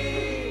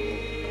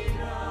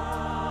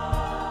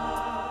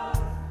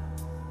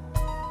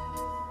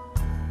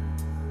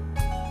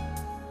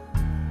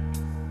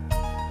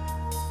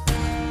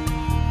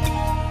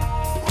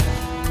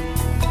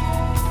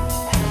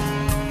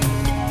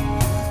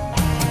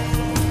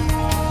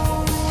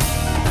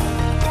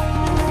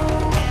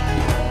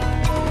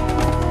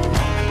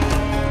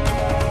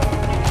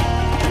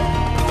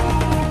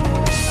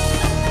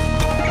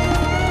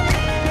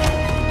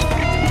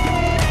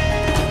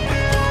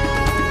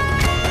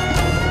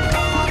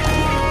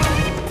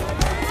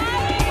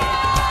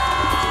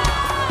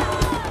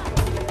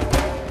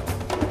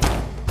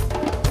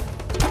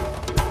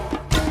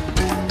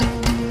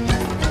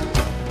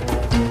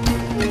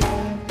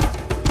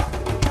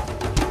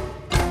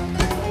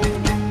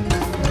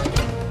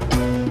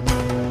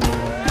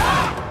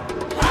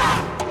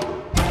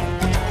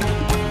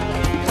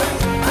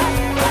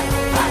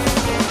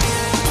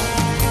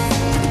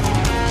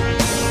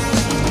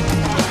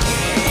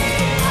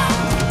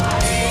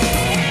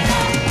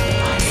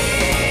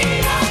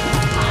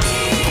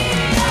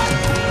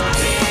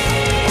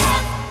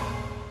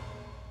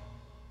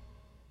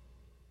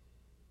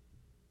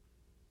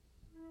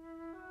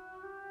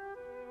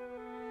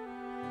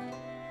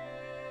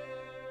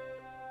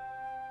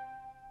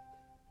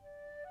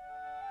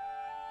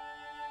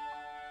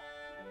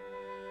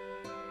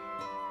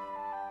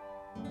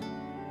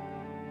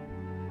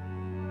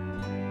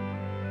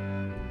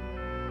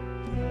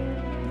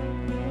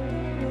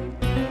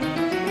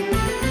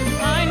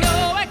 I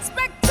know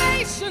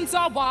expectations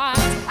are wide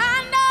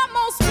and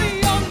almost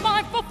beyond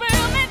my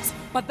fulfillment,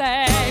 but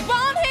they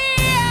won't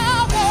hear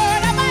a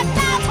word of my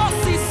doubt or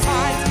see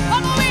signs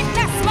of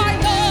weakness. My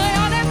lie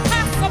on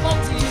impassable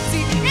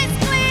duty is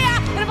clear,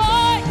 and if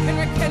I can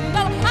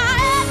rekindle our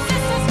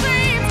ancestors'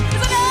 dreams,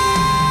 is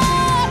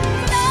enough,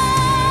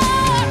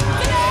 enough,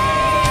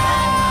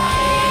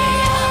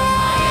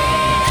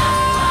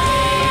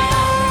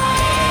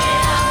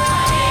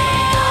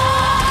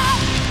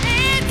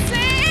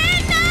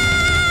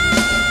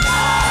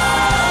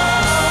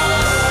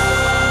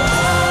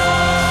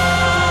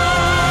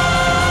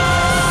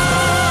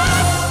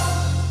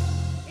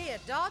 Here,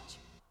 Dodge.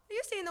 Have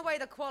you seen the way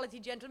the quality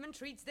gentleman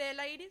treats their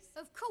ladies?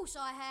 Of course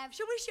I have.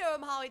 Shall we show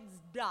them how it's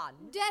done?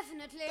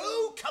 Definitely.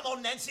 Oh, come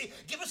on, Nancy.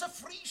 Give us a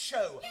free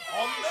show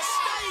on the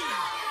stage.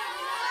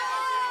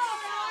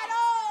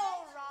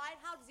 All right.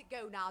 How does it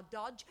go now,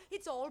 Dodge?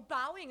 It's all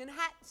bowing and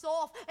hats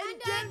off. And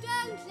don't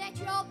let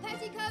your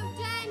petticoat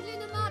dangle in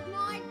the mud,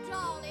 my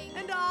darling.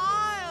 And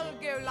I'll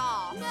go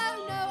last. No,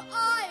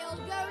 I'll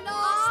go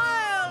last.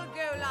 I'll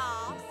go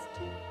last.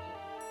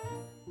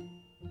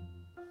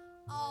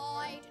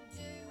 I'd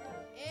do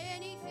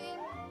anything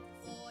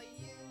for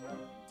you,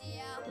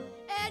 dear.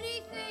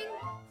 Anything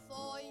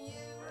for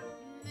you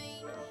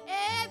mean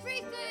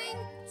everything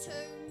to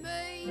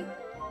me.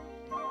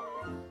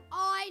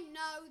 I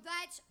know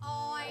that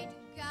I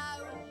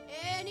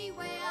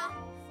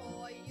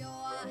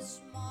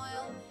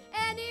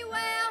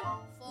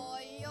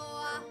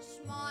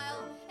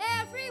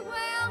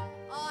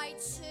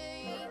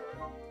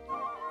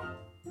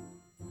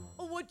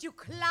Would you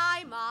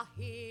climb a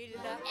hill?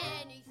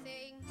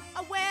 Anything.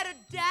 Wear a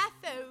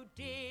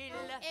daffodil?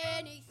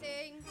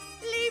 Anything.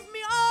 Leave me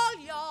all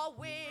your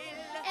will?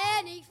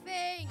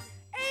 Anything.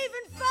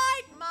 Even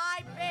fight my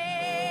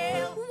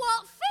bill?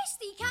 What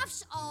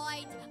fisticuffs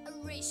I'd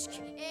risk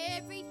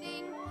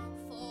everything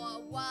for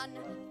one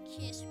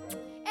kiss.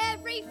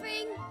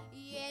 Everything,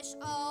 yes,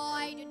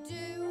 I'd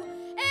do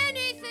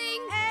anything,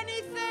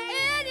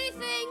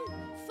 anything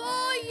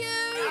for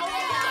you.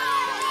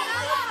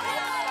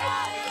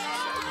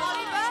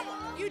 Oliver,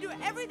 you do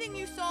everything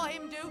you saw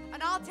him do,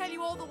 and I'll tell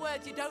you all the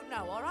words you don't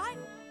know, all right?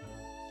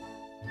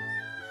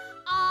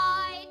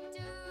 I'd do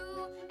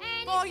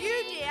anything for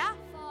you, dear.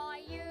 For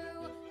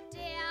you,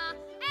 dear.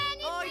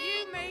 Anything for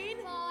you mean?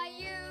 For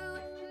you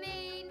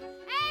mean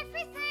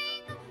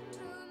everything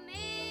to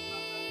me.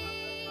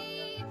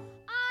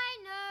 I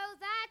know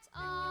that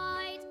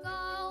I'd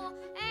go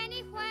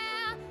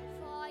anywhere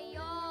for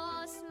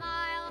your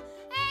smile.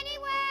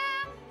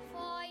 Anywhere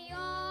for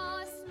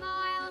your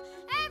smile.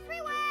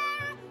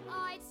 Everywhere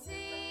I'd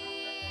see.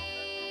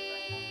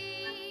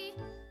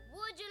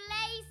 Would you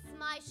lace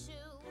my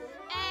shoe?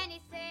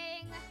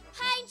 Anything.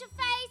 Paint your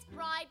face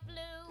bright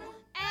blue.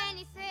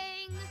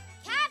 Anything.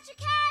 Catch a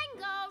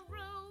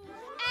kangaroo.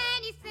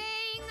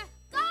 Anything.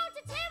 Go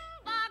to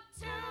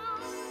Timbuktu.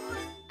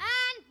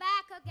 And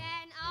back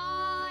again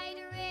I'd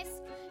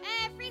risk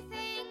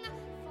everything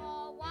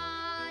for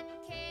one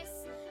kiss.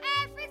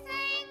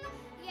 Everything.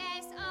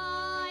 Yes,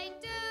 I'd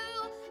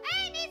do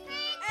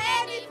anything.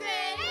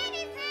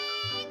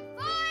 Anything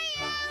for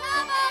you.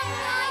 Come on,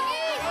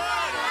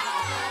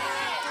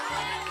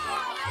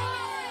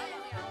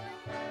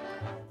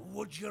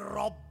 Would you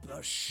rob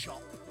a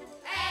shop?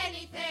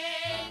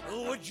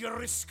 Anything. Would you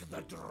risk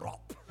the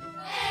drop?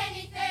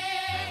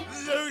 Anything.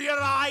 Though your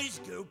eyes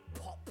go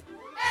pop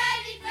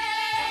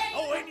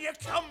Anything. when you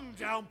come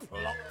down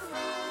plop.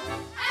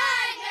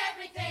 And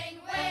everything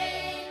we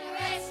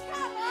risk.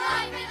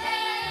 Life and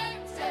limb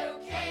to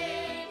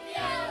keep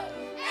you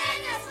in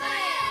the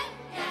swing.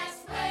 Yes,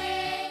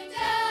 we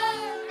do.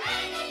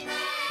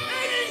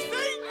 Anything.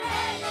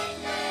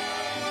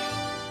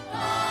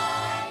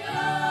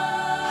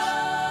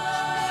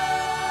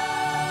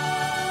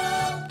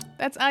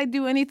 That's I'd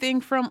Do Anything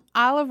from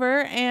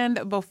Oliver.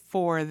 And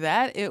before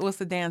that, it was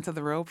The Dance of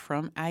the Rope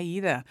from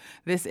Aida.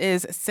 This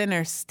is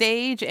Center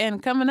Stage.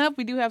 And coming up,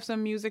 we do have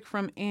some music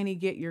from Annie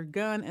Get Your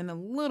Gun. And a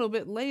little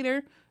bit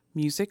later,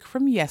 music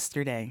from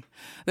yesterday.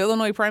 The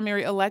Illinois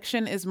primary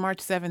election is March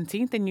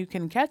 17th, and you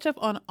can catch up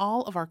on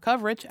all of our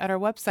coverage at our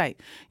website.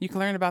 You can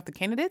learn about the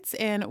candidates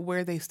and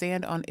where they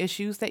stand on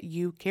issues that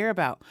you care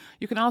about.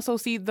 You can also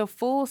see the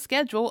full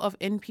schedule of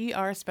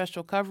NPR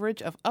special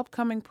coverage of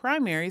upcoming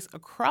primaries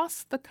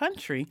across the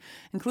country,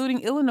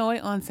 including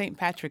Illinois on St.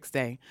 Patrick's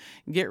Day.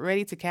 Get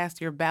ready to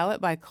cast your ballot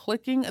by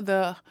clicking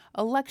the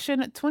Election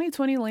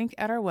 2020 link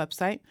at our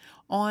website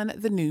on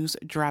the news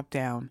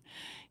drop-down.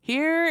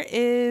 Here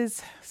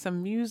is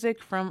some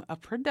music from a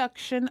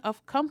production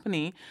of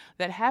Company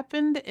that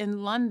happened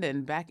in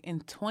London back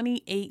in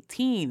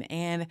 2018.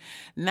 And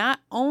not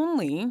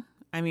only,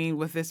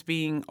 with this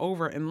being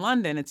over in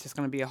London, it's just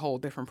going to be a whole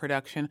different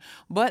production,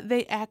 but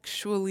they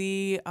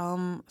actually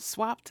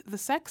swapped the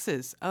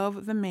sexes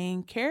of the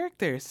main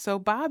characters. So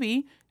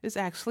Bobby is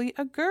actually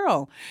a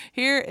girl.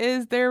 Here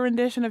is their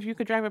rendition of You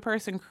Could Drive a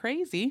Person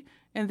Crazy,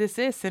 and this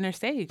is Center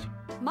Stage.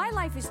 My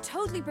life is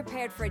totally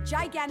prepared for a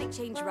gigantic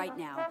change right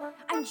now.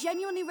 I'm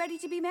genuinely ready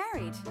to be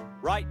married.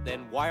 Right,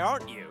 then why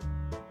aren't you?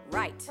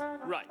 Right.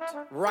 Right.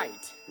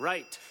 Right.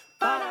 Right.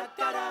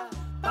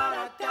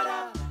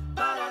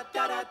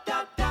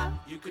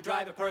 You could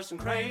drive a person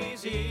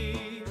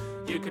crazy.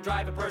 You could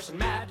drive a person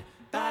mad.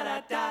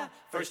 Ba-da-da.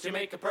 First you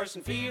make a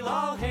person feel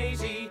all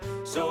hazy,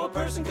 so a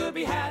person could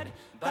be had.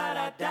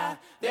 Ba-da-da.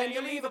 Then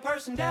you leave a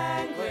person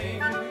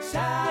dangling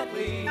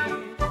sadly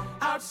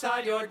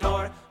outside your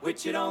door,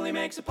 which it only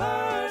makes a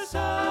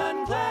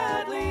person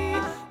gladly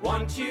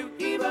want you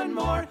even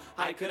more.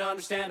 I could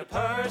understand a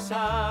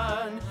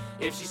person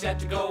if she said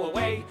to go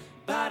away.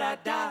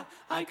 Ba-da-da.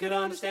 I could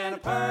understand a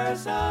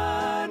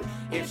person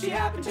if she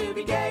happened to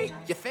be gay.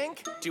 You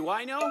think? Do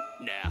I know?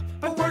 Nah.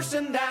 But worse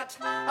than that,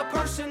 a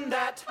person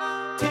that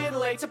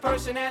titillates a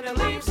person and then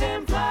leaves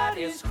him flat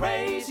is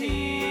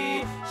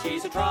crazy.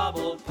 She's a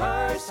troubled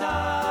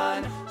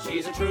person.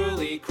 She's a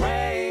truly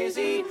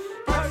crazy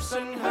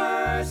person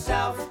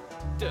herself.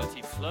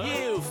 Dirty flirt.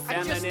 You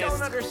feminist. I just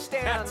don't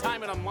understand. That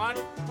time of the month.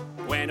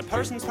 When a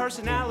person's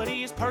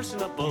personality is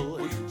personable,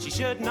 she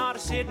should not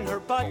sit in her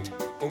butt.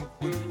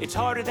 It's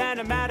harder than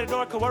a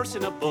matador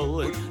coercing a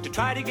bull to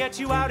try to get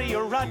you out of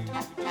your rut.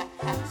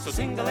 So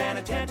single and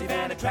attentive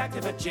and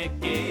attractive a chick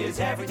is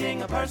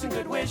everything a person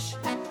could wish.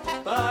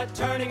 But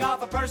turning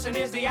off a person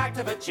is the act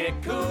of a chick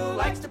who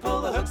likes to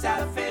pull the hooks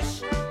out of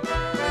fish.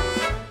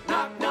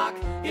 Knock, knock,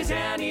 is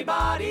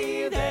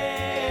anybody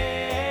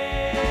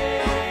there?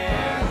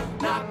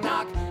 Knock,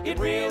 knock, it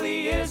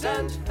really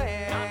isn't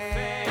fair.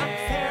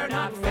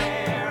 Not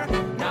fair.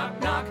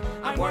 Knock, knock,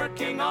 I'm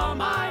working on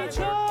my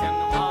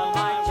arms.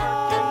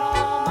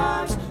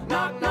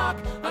 Knock, knock,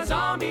 a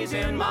zombie's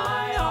in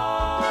my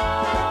arms.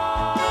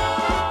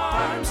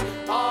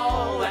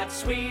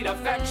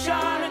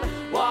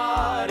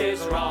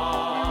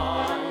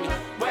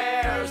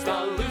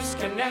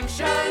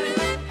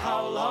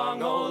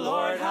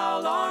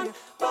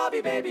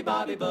 Bobby, baby,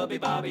 Bobby, Bubby,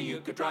 Bobby.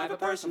 You could drive a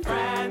person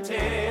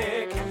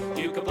frantic.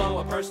 You could blow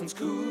a person's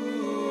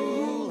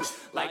cool.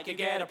 Like you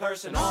get a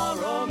person all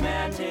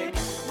romantic.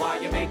 Why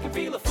you make them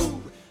feel a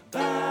fool?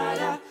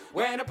 Ba-da.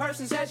 When a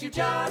person says you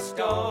just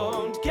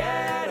don't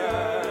get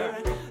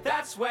her,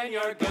 that's when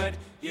you're good.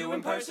 You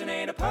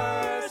impersonate a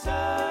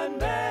person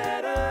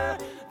better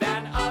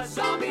than a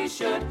zombie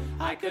should.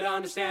 I could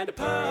understand a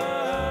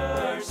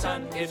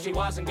person if she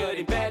wasn't good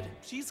in bed.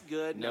 She's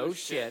good. No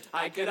shit.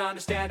 I could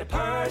understand a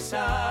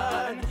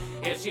person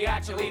if she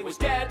actually was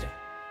dead.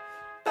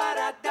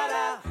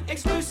 Ba-da-da-da.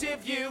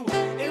 Exclusive you,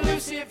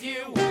 elusive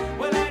you.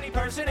 Will any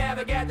person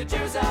ever get the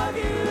juice of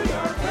you?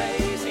 You're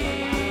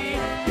crazy.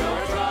 You're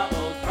a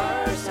troubled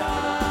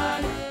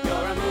person.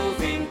 You're a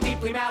moving,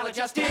 deeply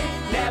maladjusted,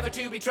 never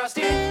to be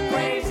trusted,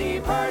 crazy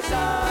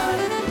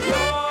person.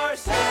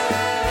 Yourself.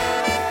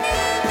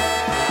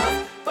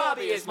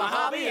 Bobby is my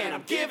hobby and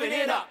I'm giving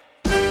it up.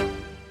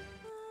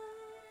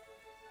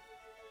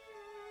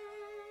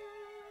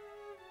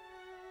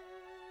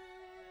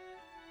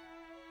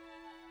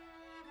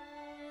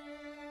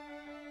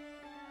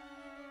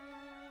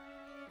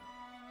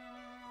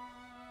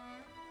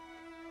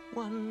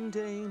 One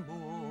day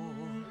more,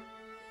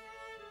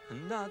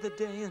 another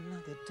day,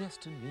 another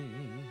destiny.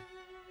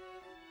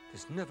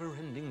 This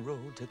never-ending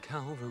road to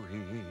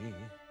Calvary.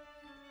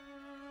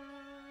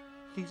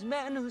 These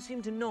men who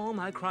seem to know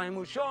my crime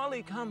will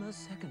surely come a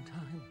second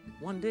time.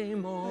 One day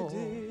more. I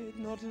did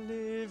not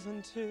live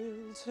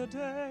until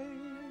today.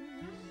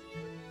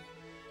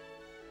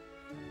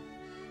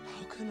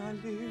 How can I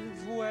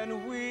live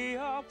when we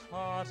are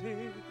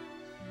parted?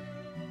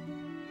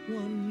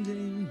 One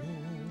day more.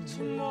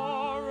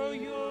 Tomorrow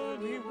you'll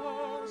be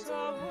worlds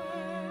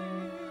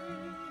away.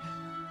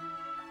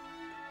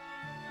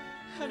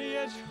 And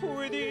yet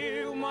with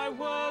you my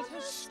world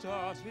has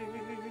started.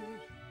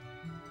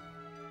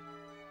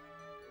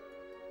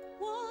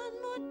 One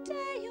more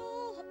day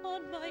all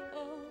on my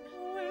own.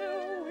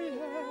 Will we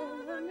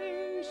ever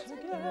meet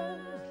again?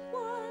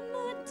 One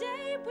more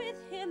day with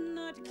him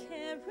not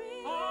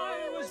caring.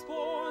 I was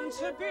born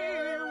to be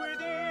with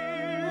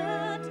you.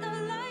 What a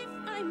life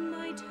I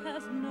might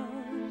have known.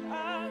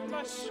 And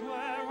I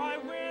swear I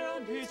will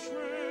be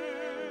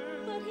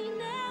true. But he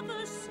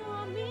never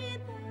saw me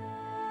there.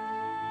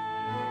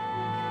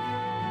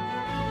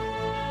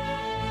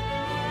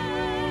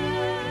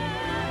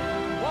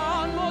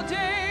 One more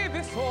day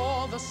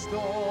before the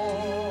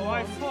storm,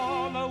 I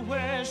follow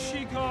where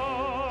she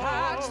goes.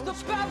 At the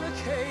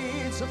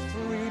barricades of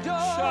freedom,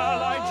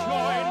 shall I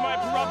join my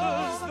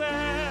brothers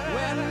there?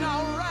 When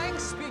our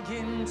ranks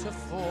begin to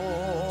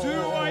fall,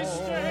 do I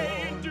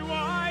stay? Do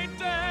I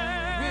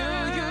dare?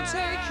 Will you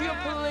take your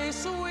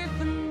place with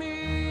me?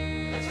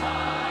 The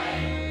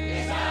time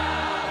is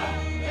now.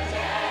 The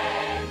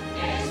day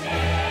is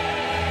here.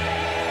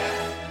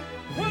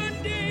 One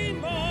day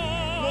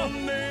more. One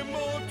day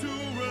more to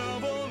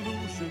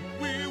revolution.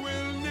 We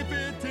will nip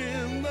it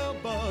in the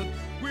bud.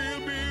 We'll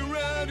be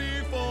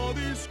ready for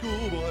these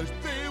schoolboys.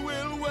 They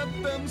will wet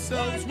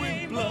themselves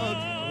with blood.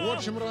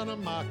 Watch them run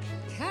amok.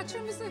 Catch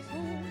him as they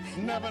fall.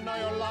 Never know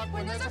your luck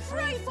when there's a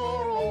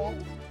free-for-all.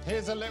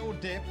 Here's a little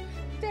dip.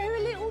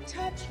 Very little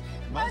touch.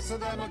 Most of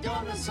them are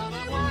gone, and so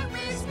they won't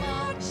miss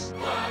much.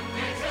 One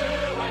and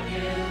two, and you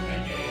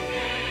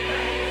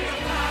begin. A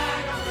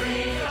flag of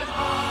freedom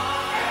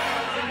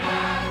high. Every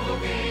man will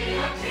be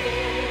a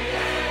king.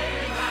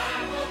 Every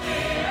man will be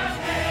a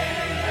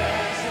king.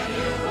 There's a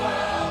new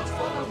world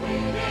for the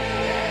weak.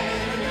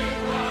 A new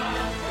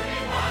world for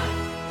everyone.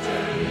 Do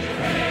you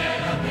hear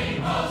the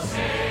people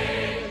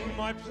sing?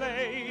 My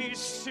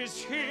place is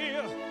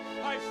here.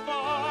 I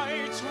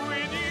fight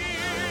with you.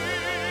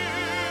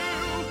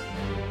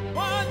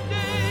 One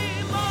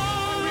day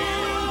more. We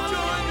will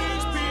join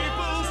these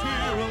people's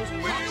heroes.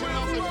 We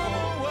will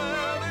follow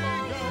where they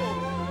go.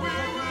 We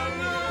will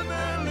learn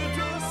their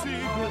little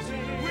secrets.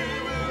 We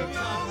will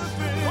know the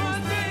things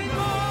One day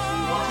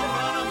more. Watch them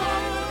run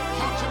amok.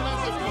 Catch them as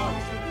they fall.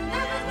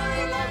 Never know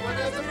your luck when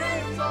there's a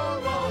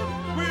free-for-all.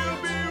 We'll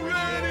be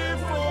ready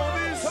for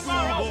this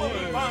Tomorrow will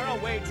be schoolboys. far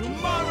away.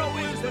 Tomorrow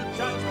is the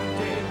judgment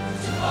day.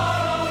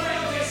 Tomorrow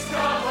will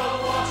discover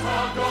what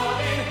our God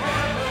in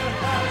heaven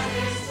has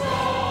in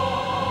store.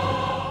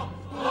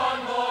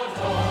 One more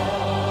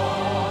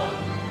dawn,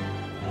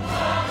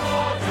 one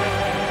more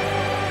day,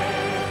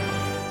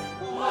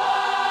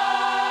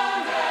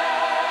 one day.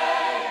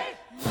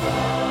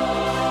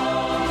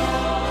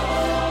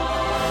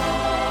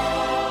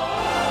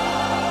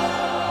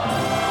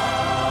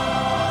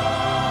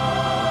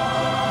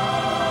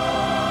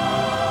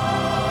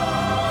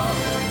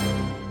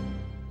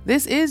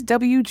 This is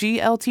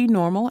WGLT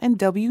Normal and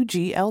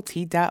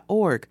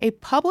WGLT.org, a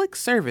public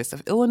service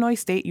of Illinois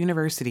State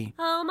University.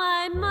 Oh,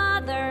 my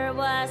mother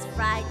was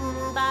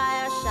frightened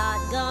by a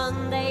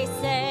shotgun, they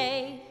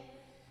say.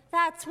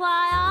 That's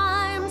why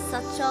I'm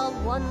such a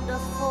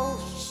wonderful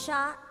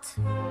shot.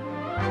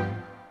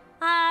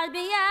 I'd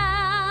be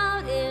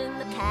out in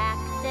the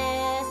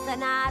cactus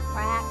and I'd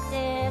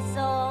practice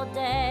all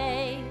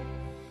day.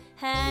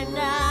 And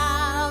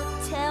now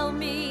tell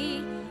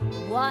me,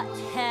 what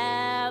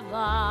have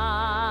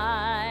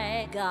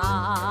I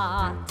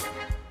got?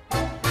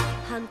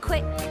 I'm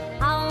quick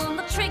on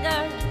the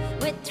trigger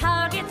with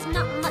targets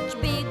not much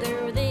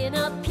bigger than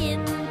a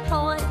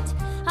pinpoint.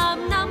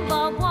 I'm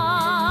number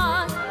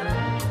one,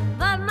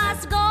 but my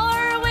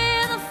score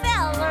with a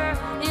feller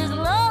is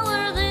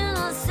lower than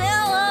a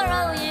cellar.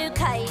 Oh, you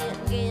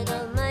can't get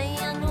a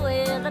man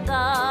with a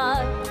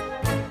gun.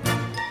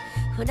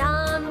 When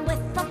I'm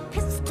with a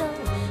pistol,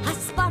 I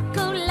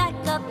sparkle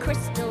like a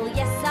crystal.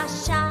 Yes, I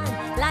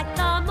shine like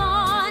the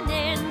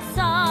morning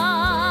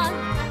sun.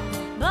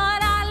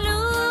 But I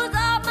lose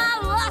all my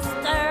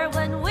luster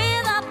when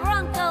with a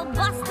Bronco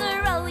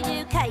Buster. Oh,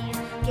 you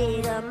can't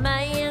get a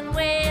man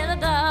with a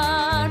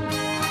gun.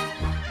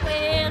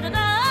 With a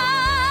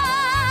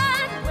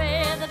gun,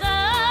 with a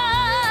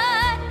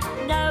gun.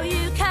 No,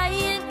 you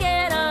can't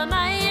get a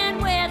man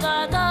with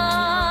a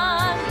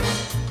gun.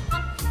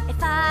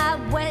 If I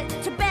went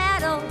to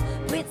battle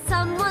with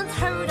someone's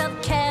herd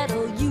of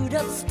cattle, you'd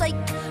have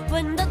stake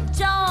when the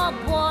job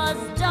was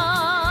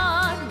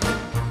done.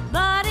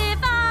 But if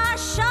I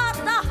shot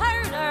the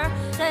herder,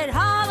 they'd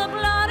haul the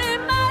bloody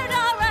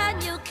murder,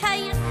 and you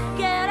can't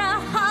get a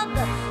hug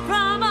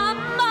from a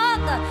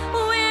mug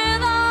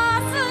with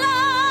a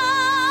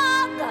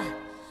slug.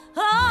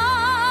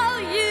 Oh,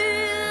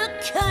 you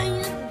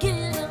can't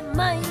get a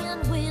man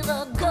with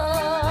a gun.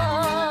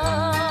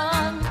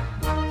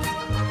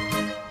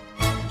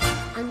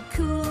 I'm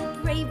cool,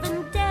 brave,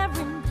 and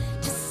daring.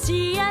 Just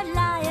see a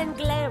lion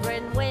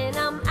glaring when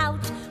I'm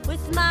out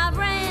with my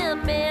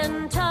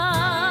Remington.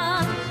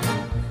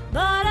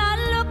 But I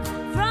look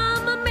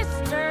from a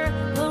mister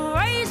who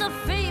raise a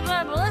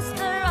fever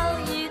blister. Oh,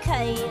 you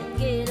can't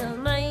get a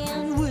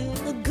man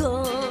with a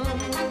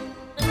gun.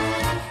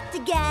 The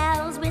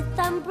gals with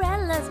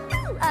umbrellas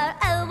are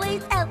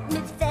always out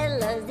with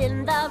fellas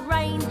in the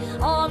rain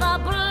or the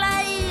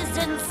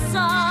blazing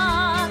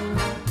sun.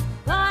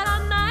 But a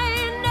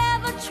man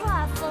never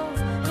trifles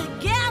with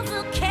gals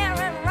who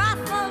carry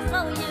rifles.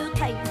 Oh, you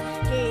can't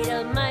get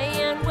a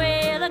man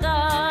with a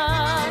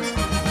gun.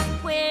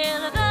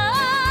 With a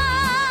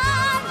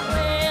gun,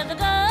 with a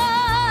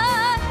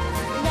gun.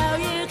 No,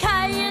 you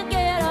can't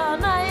get a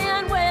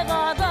man with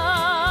a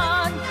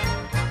gun.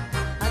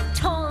 A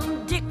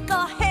Tom, Dick,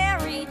 or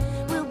Harry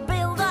will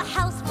build a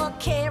house for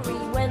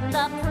Carrie when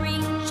the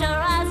preacher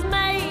has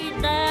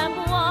made them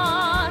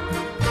one.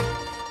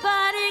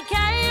 But he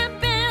can't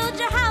build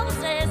your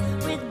houses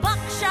with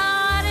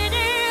buckshot in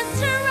his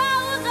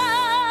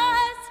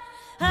trousers.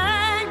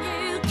 And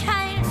you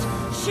can't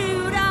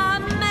shoot a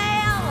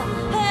male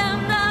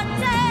in the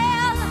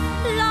tail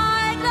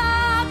like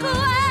a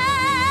quail.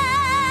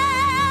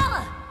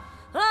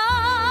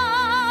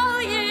 Oh,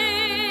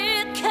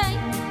 you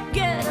can't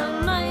get a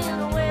man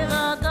with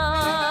a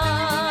gun.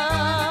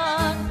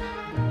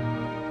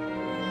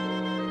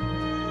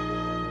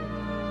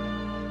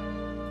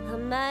 A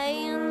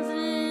man's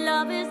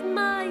love is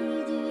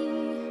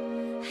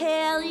mighty,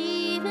 hell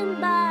even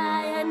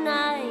by a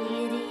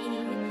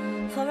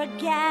nighty, for a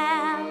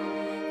gal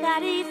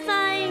that he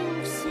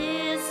thinks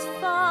is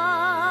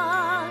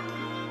fun.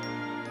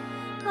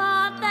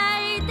 But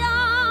they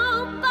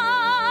don't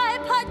buy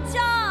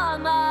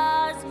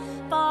pajamas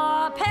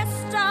for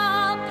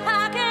pistol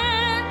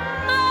packing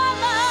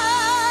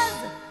mamas.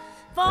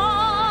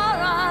 For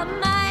a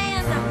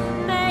man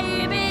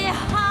may be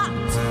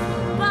hot,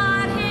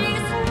 but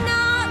he's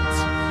not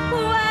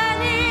when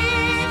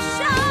he's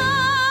shot.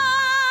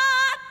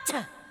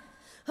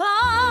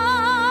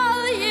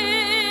 Oh,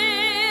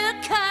 you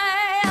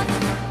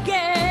can't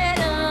get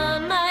a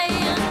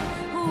man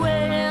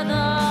with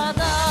a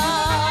gun.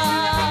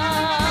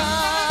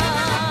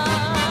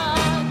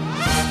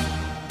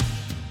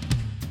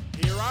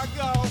 Here I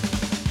go.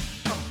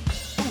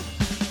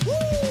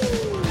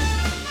 Woo!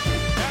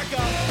 Back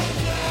up.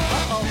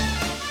 Uh-oh.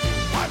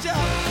 Watch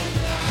out.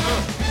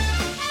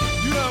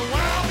 You done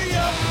wound me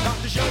up. About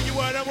to show you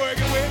what I'm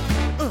working with.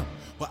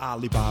 Well,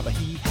 Alibaba,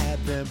 he had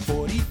them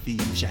 40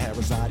 thieves.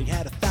 Scheherazade, he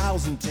had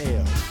 1,000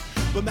 tales.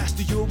 But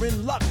master, you're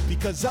in luck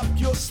because up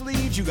your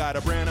sleeves you got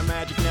a brand of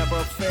magic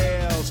never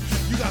fails.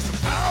 You got some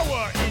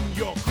power in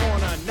your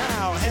corner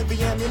now,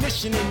 heavy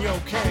ammunition in your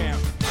camp.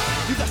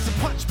 You got some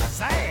punch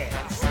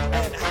pizzazz,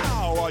 and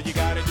how? All you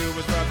gotta do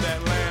is rub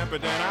that lamp,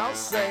 and then I'll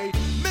say,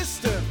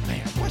 Mr.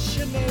 Man, what's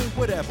your name?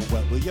 Whatever,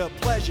 what will your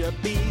pleasure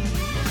be?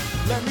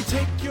 Let me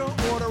take your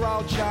order,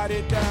 I'll jot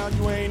it down.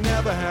 You ain't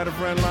never had a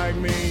friend like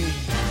me.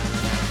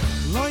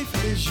 Life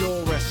is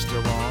your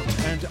restaurant,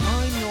 and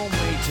I'm your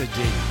maitre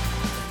d'.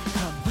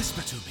 Come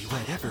whisper to me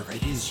whatever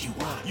it is you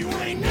want. You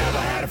ain't never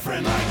had a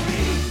friend like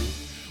me.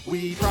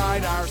 We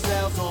pride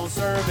ourselves on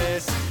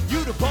service.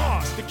 You the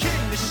boss, the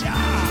king, the shop.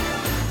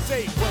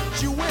 Say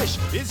what you wish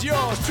is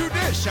yours to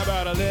dish. How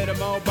about a little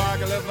more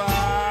baklava?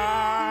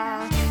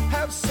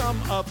 Have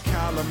some of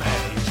column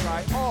A,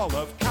 try all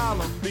of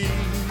column B.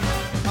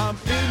 I'm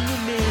in the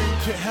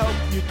mood to help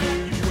you,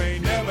 dude. You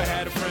ain't never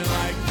had a friend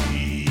like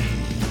me.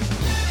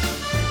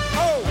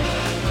 Oh,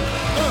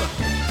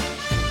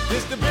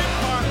 this the big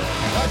part.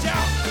 Watch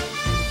out.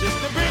 This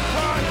the big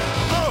part.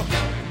 Oh,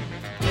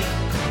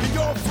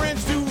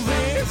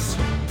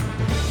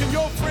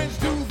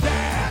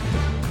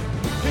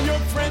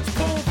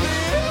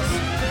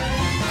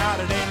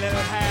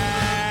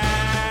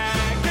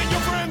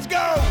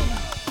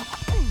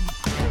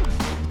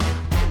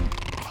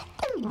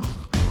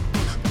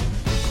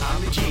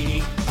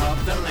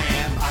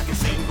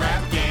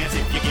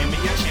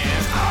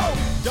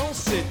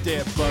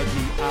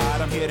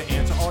 ugly-eyed. I'm here to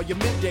answer all your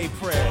midday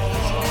prayers.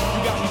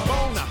 You got me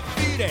bona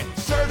fide,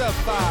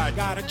 certified.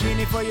 Got a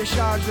genie for your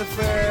charge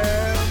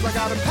d'affaires. I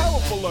got a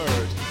powerful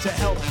urge to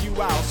help you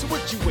out. So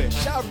what you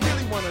wish? I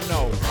really want to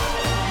know.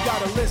 You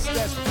got a list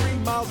that's 3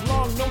 miles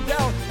long, no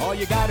doubt. All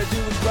you gotta do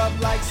is rub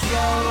like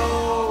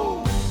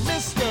so.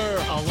 Mr.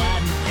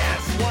 Aladdin,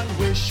 yes. 1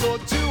 wish or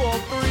 2 or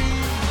 3.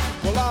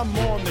 Well, I'm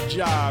on the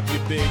job, you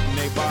big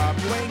nabob.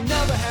 You ain't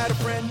never had a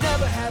friend,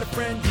 never had a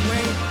friend. You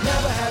ain't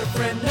never had a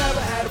friend, never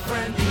had a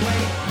friend. You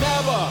ain't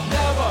never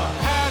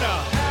had a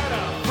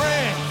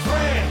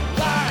friend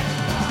like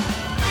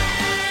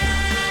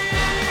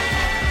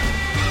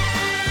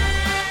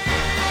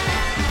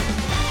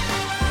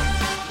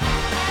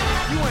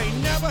you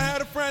ain't never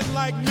had a friend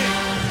like me.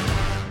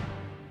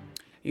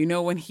 You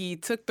know, when he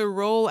took the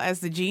role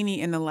as the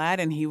genie in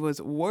Aladdin, he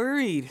was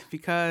worried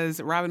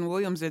because Robin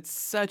Williams did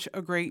such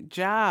a great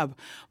job.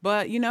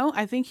 But, you know,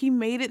 I think he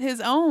made it his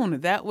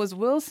own. That was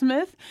Will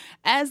Smith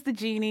as the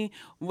genie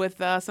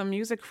with some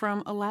music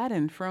from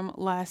Aladdin from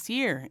last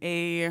year.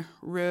 I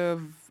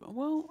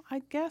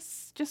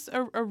guess just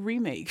a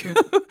remake.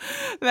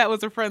 That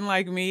was A Friend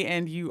Like Me,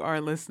 and you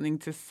are listening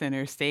to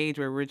Center Stage,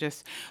 where we're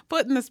just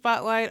putting the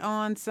spotlight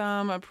on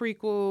some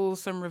prequels,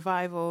 some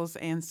revivals,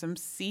 and some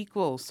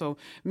sequels. So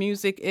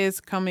music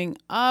is coming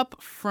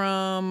up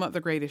from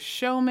The Greatest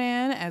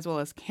Showman as well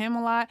as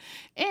Camelot,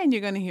 and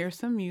you're going to hear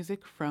some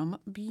music from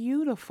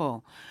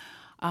Beautiful.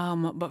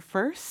 But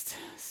first,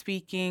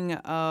 speaking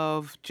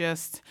of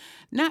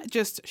not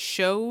just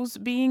shows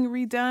being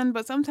redone,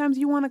 but sometimes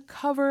you want to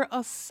cover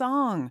a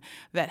song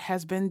that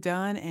has been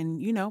done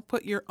and, you know,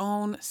 put your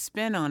own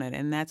spin on it.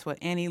 And that's what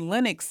Annie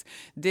Lennox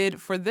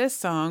did for this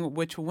song,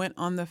 which went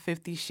on the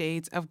 50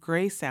 Shades of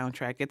Grey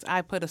soundtrack. It's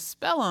I Put a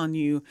Spell on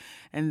You,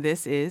 and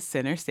this is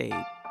Center Stage.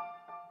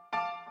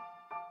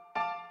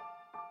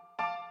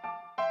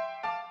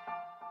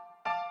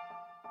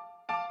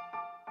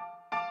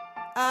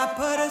 I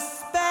put a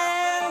spell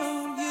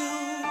on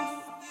you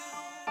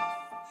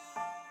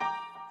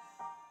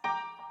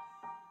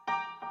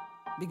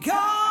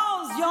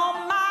because you're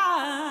mine.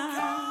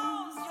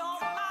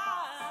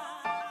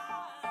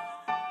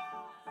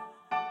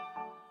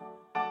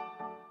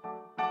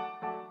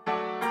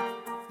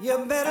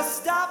 You better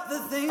stop the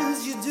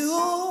things you do.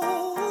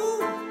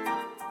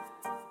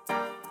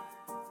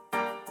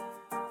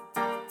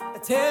 I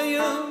tell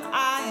you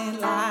I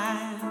ain't lying.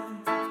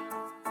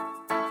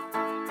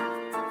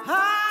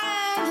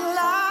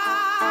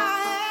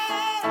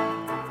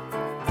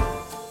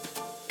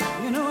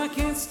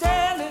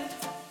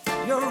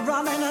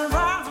 Running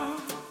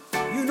around,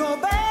 you know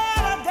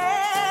better,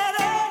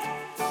 Daddy.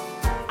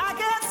 I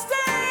can't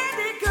stand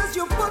it 'cause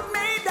you put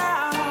me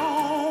down.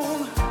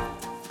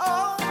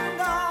 Oh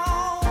no,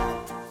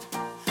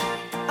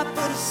 I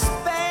put a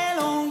spell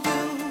on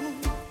you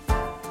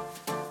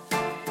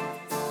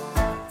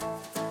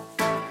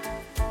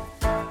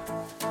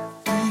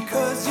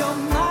because you're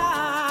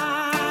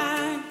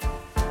mine.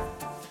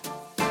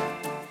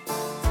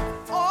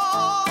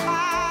 Oh my.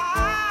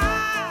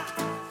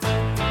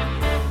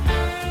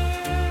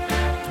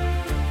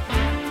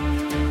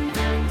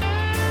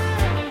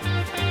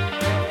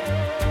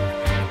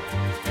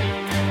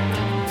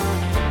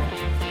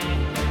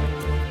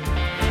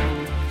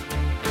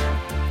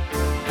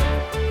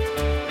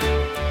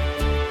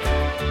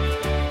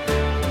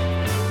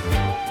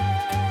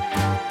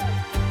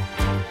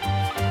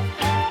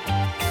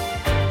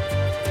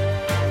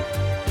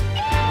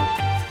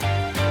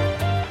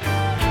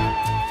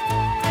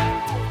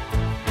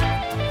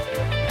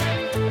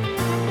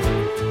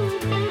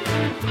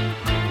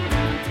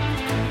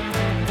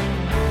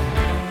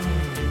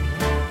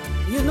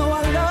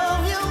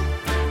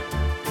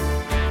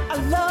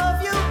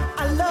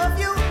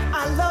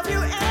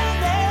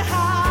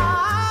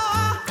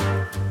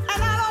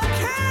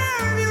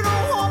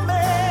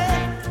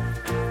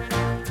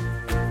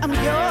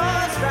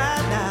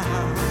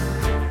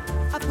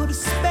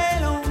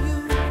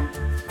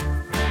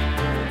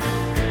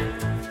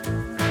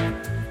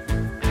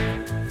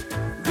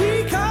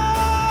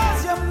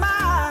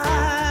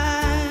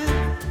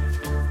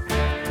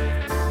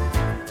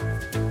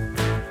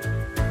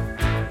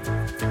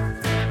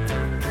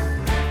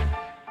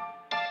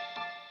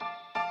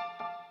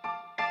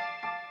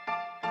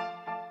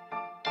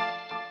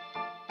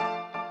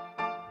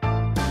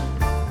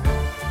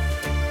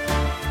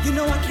 You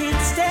know I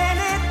can't stand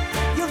it.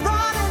 You're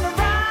running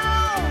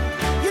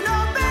around. You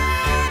know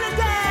better,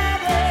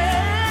 Daddy.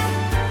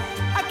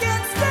 I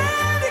can't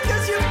stand it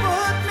 'cause you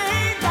put me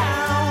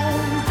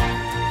down.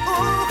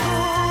 Ooh,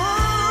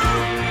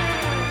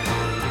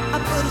 I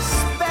put a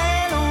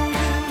spell on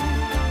you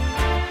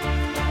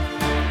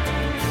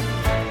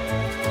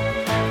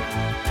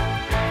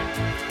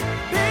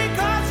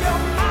because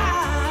you're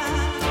mine.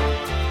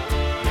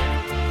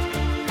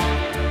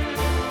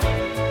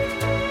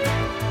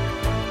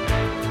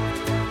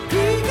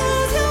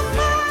 Because you're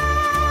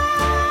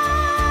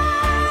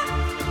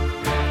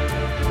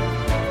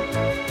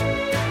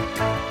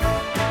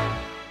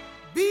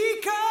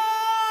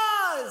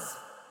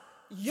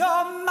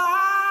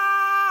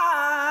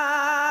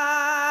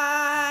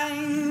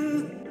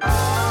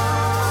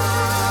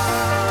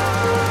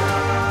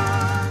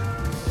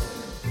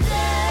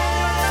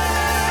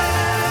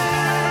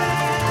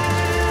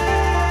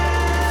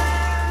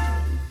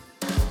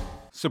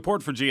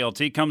Support for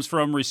GLT comes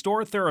from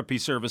Restore Therapy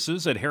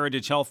Services at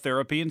Heritage Health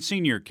Therapy and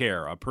Senior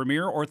Care, a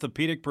premier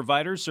orthopedic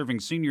provider serving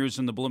seniors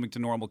in the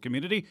Bloomington Normal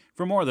community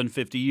for more than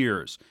 50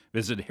 years.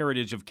 Visit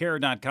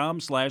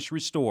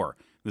heritageofcare.com/restore.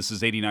 This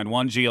is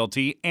 89.1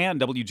 GLT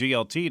and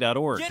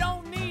WGLT.org. You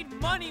don't need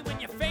money when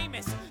you're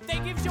famous. They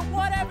give you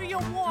whatever you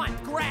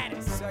want,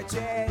 gratis. Such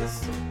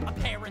as a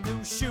pair of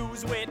new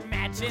shoes with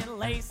matching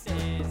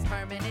laces.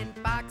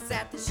 Permanent box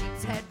at the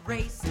Sheep's Head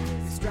races.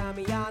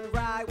 Pastrami on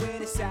rye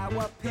with a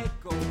sour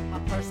pickle. A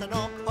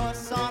personal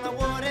puss on a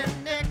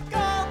wooden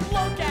nickel.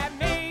 Look at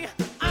me,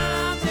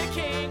 I'm the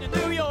king of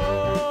New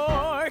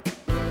York.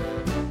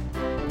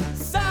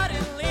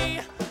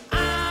 Suddenly,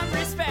 I'm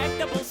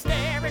respectable,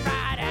 staring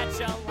right at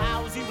you,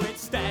 lousy with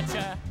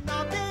stature.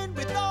 Knocking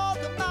with all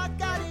the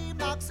Macari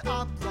mocks.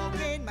 I'm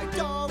blowing my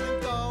dough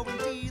and going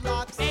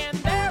deluxe. And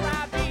there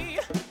I be,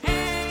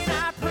 ain't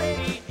I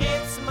pretty?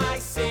 It's my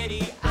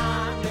city,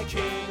 I'm the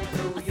king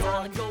of New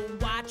York. A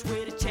gold watch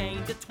with a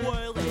chain to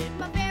twirl it.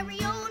 My very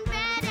own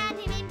bed and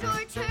an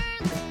indoor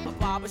turlet. A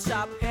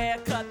barbershop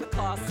haircut that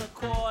costs a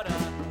quarter.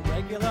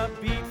 Regular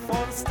beat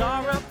for the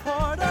Star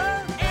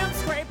Reporter. And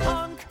Scrape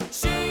Punk,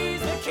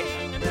 she's the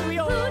king of New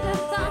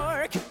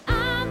York.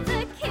 I'm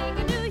the king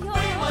of New York.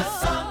 We were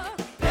sunk,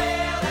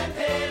 pale and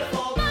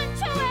pitiful.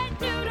 Mancho and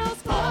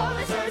noodles,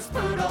 Polish as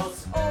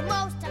poodles.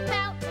 almost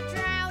about to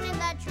drown in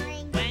the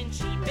drink. When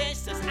she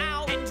dished us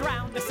out and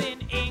drowned us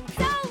in ink.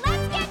 So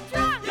let's get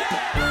drunk.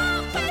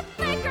 Off with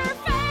liquor,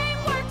 fame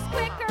works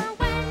quicker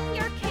when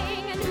you're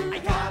king of New I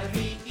York. gotta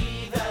be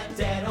either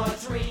dead or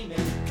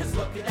dreaming. Cause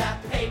look at that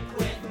pig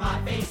with my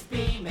face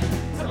beaming.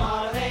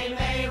 Tomorrow they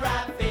may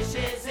wrap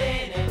fishes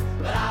in it.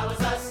 But I was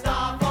a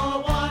star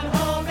for one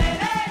whole minute.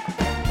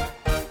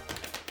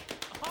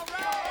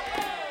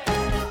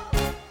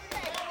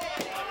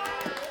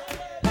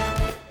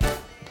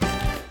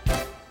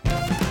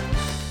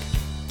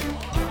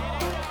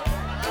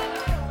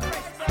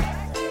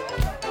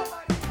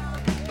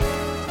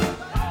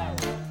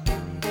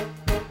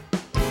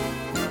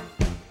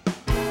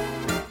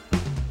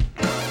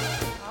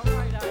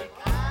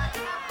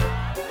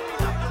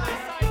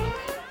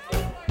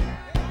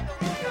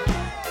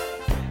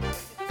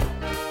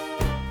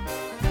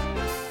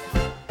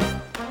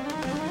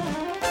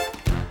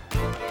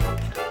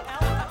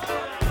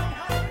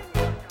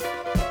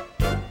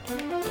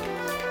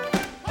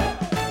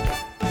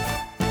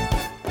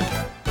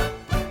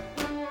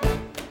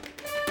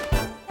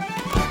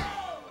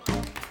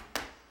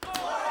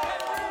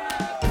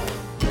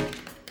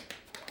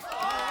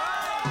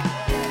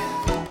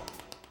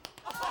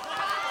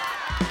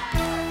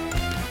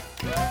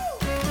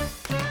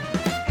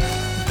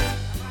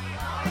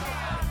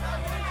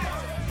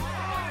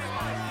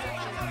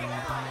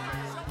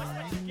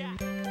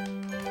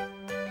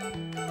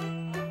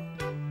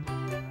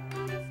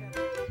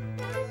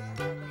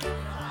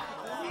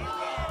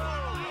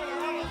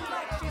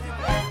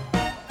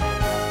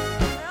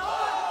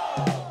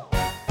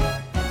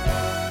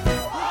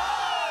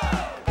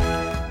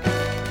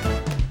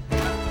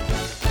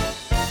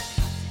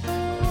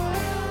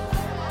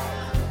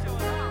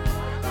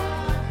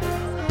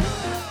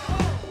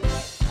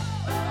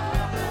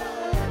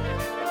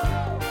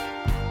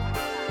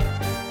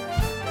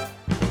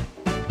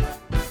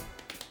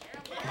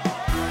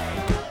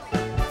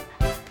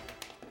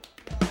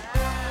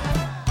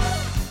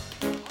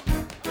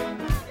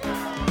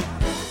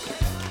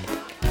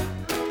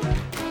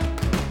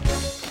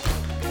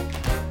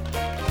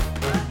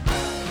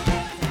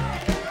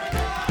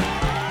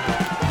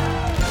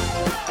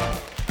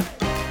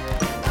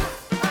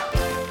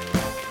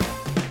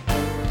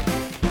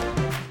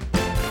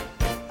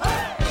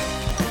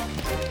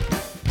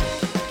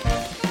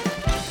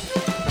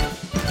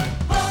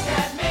 Look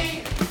at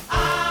me,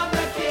 I'm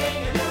the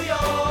king of New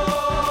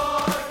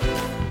York.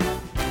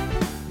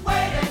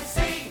 Wait and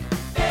see,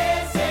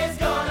 this is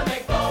gonna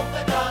make both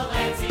the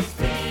Delancey's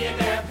pee in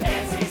their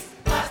panties.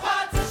 My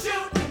spots are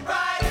shooting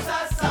bright as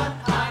the sun.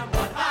 I'm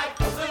one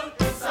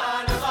highfalutin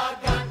son of a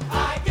gun.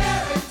 I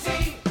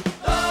guarantee,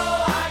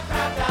 though I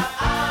crapped out,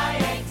 I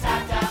ain't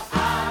tapped out.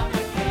 I'm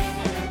the king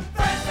of New York.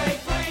 Friends they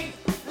flee,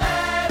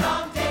 let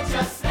 'em ditch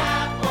ya.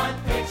 Snap one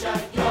picture,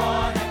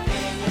 you're the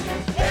king of New York.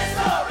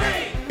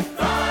 History,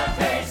 front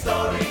page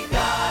story,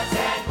 gods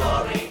and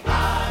glory.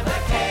 I'm the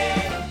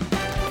king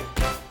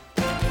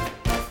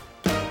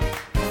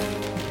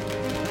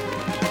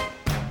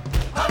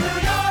of New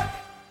York.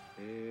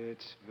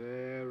 It's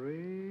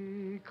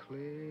very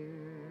clear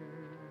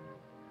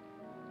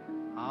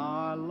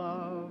our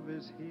love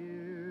is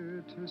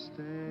here to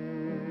stay,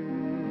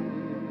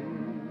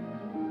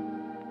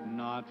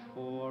 not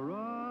for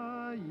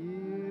a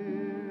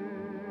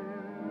year,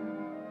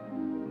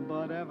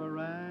 but ever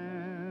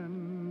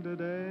and a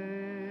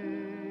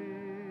day.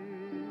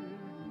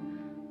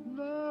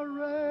 The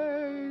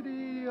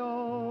radio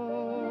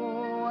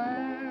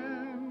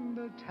and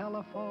the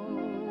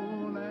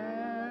telephone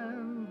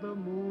and the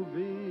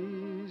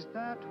movies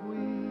that we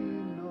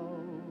know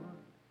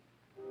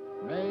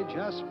may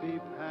just be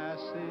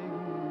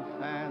passing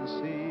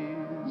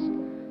fancies,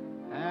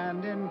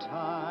 and in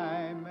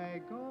time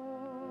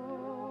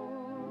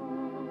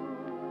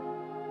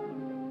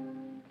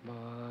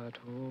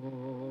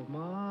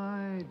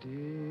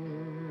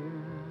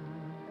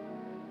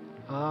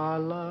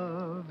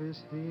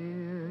is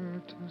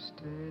here to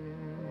stay.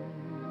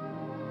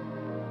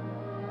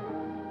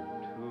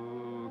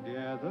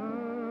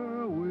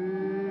 Together we're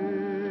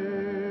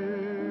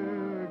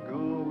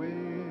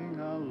going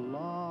a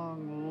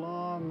long,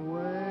 long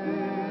way.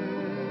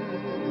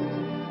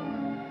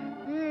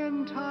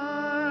 In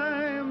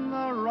time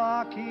the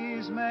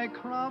Rockies may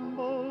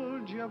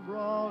crumble,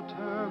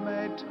 Gibraltar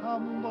may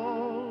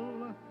tumble.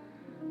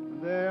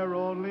 They're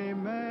only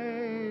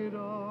made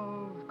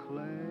of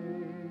clay.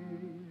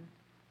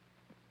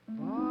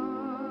 But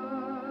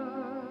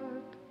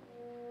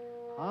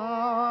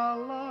our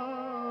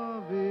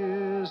love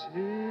is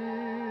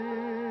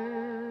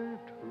here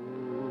to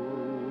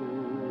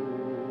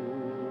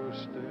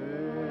stay.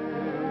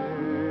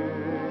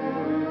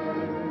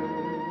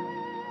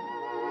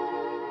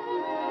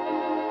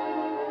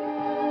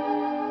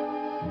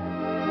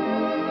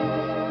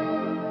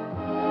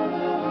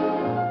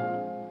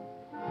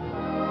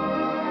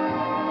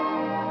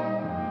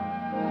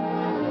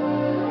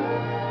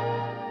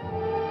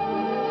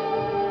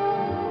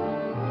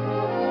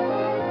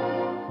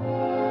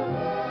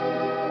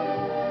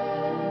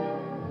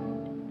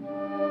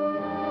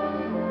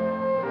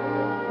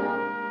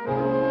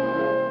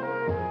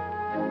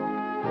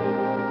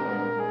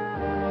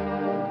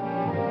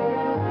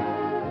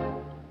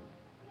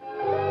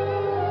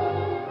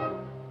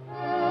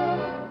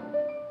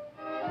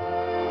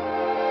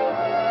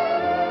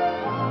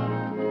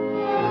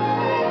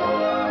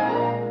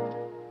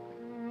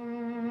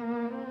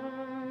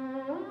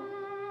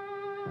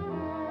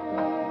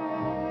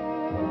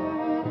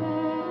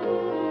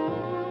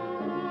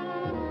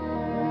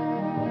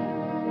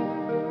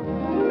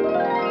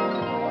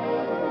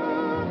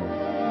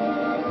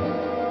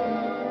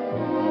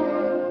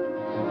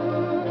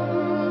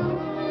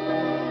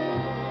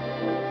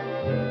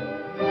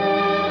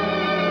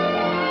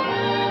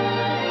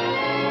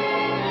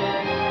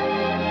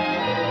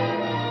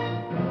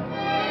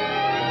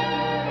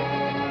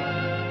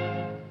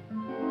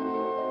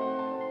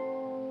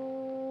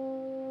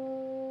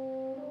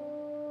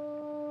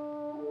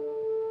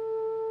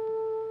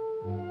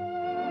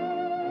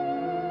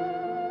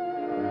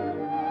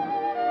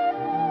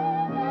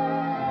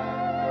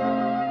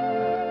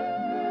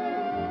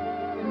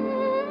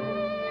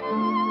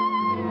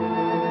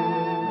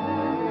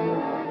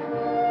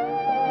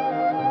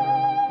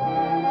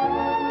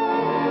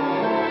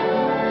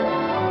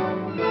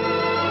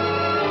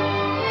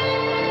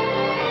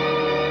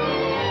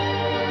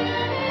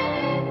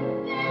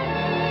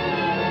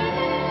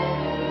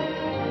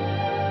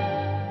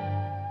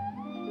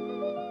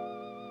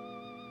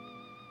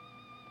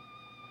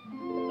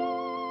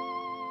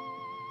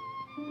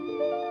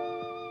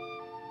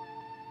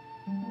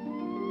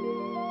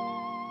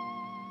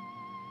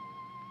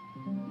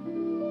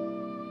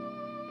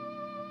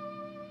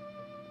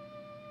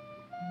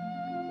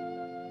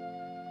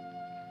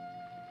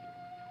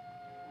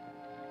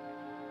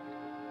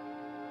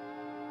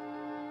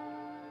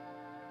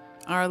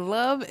 Our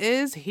love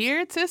is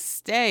here to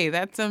stay.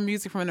 That's some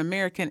music from An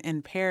American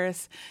in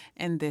Paris,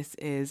 and this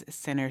is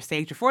Center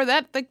Stage. Before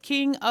that, The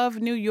King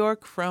of New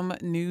York from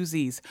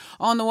Newsies.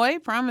 On the way,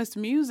 promised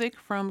music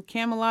from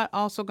Camelot.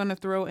 Also going to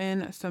throw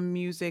in some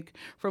music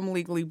from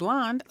Legally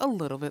Blonde a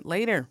little bit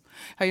later.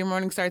 How your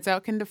morning starts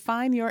out can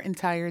define your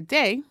entire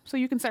day, so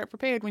you can start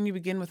prepared when you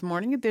begin with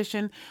Morning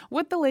Edition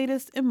with the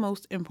latest and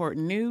most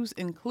important news,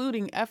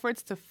 including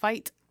efforts to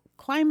fight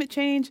climate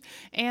change,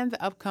 and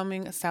the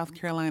upcoming South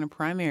Carolina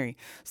primary.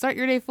 Start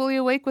your day fully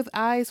awake with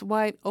eyes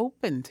wide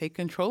open. Take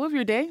control of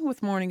your day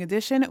with Morning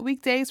Edition,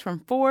 weekdays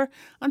from 4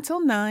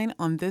 until 9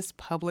 on this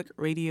public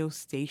radio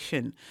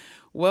station.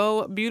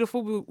 Well,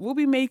 beautiful will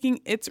be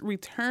making its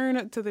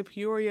return to the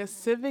Peoria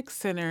Civic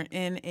Center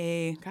in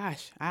I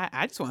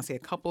just want to say a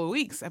couple of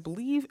weeks. I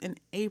believe in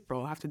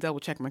April. I'll have to double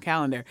check my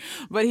calendar.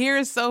 But here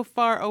is So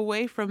Far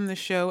Away from the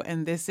Show,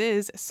 and this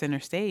is Center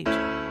Stage.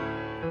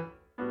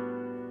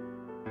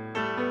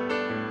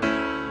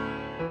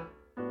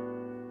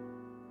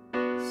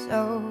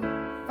 So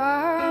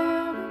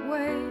far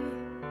away,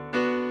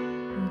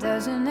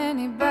 doesn't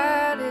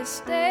anybody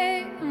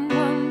stay in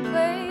one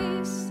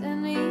place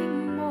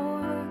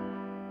anymore?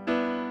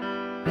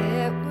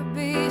 It would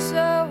be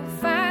so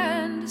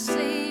fine to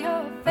see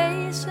your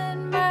face at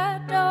my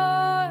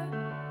door.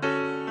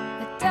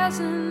 It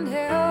doesn't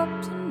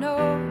help to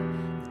know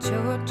that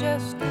you're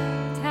just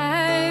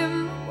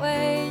time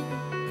away.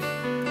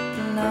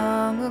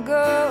 Long ago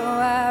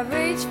I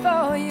reached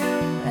for you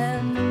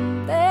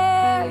and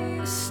there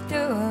you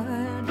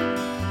stood,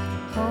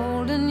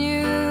 holding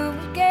you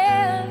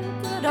again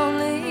could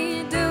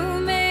only do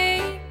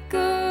me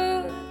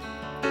good.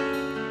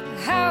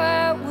 How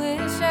I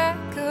wish I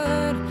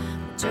could,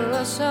 but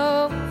you're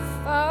so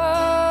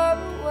far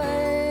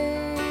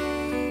away.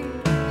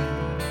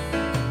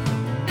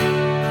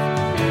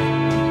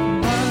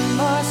 One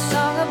more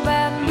song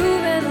about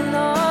moving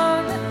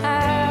along the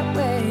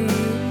highway.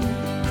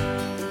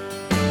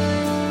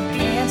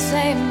 Can't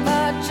say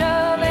much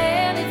of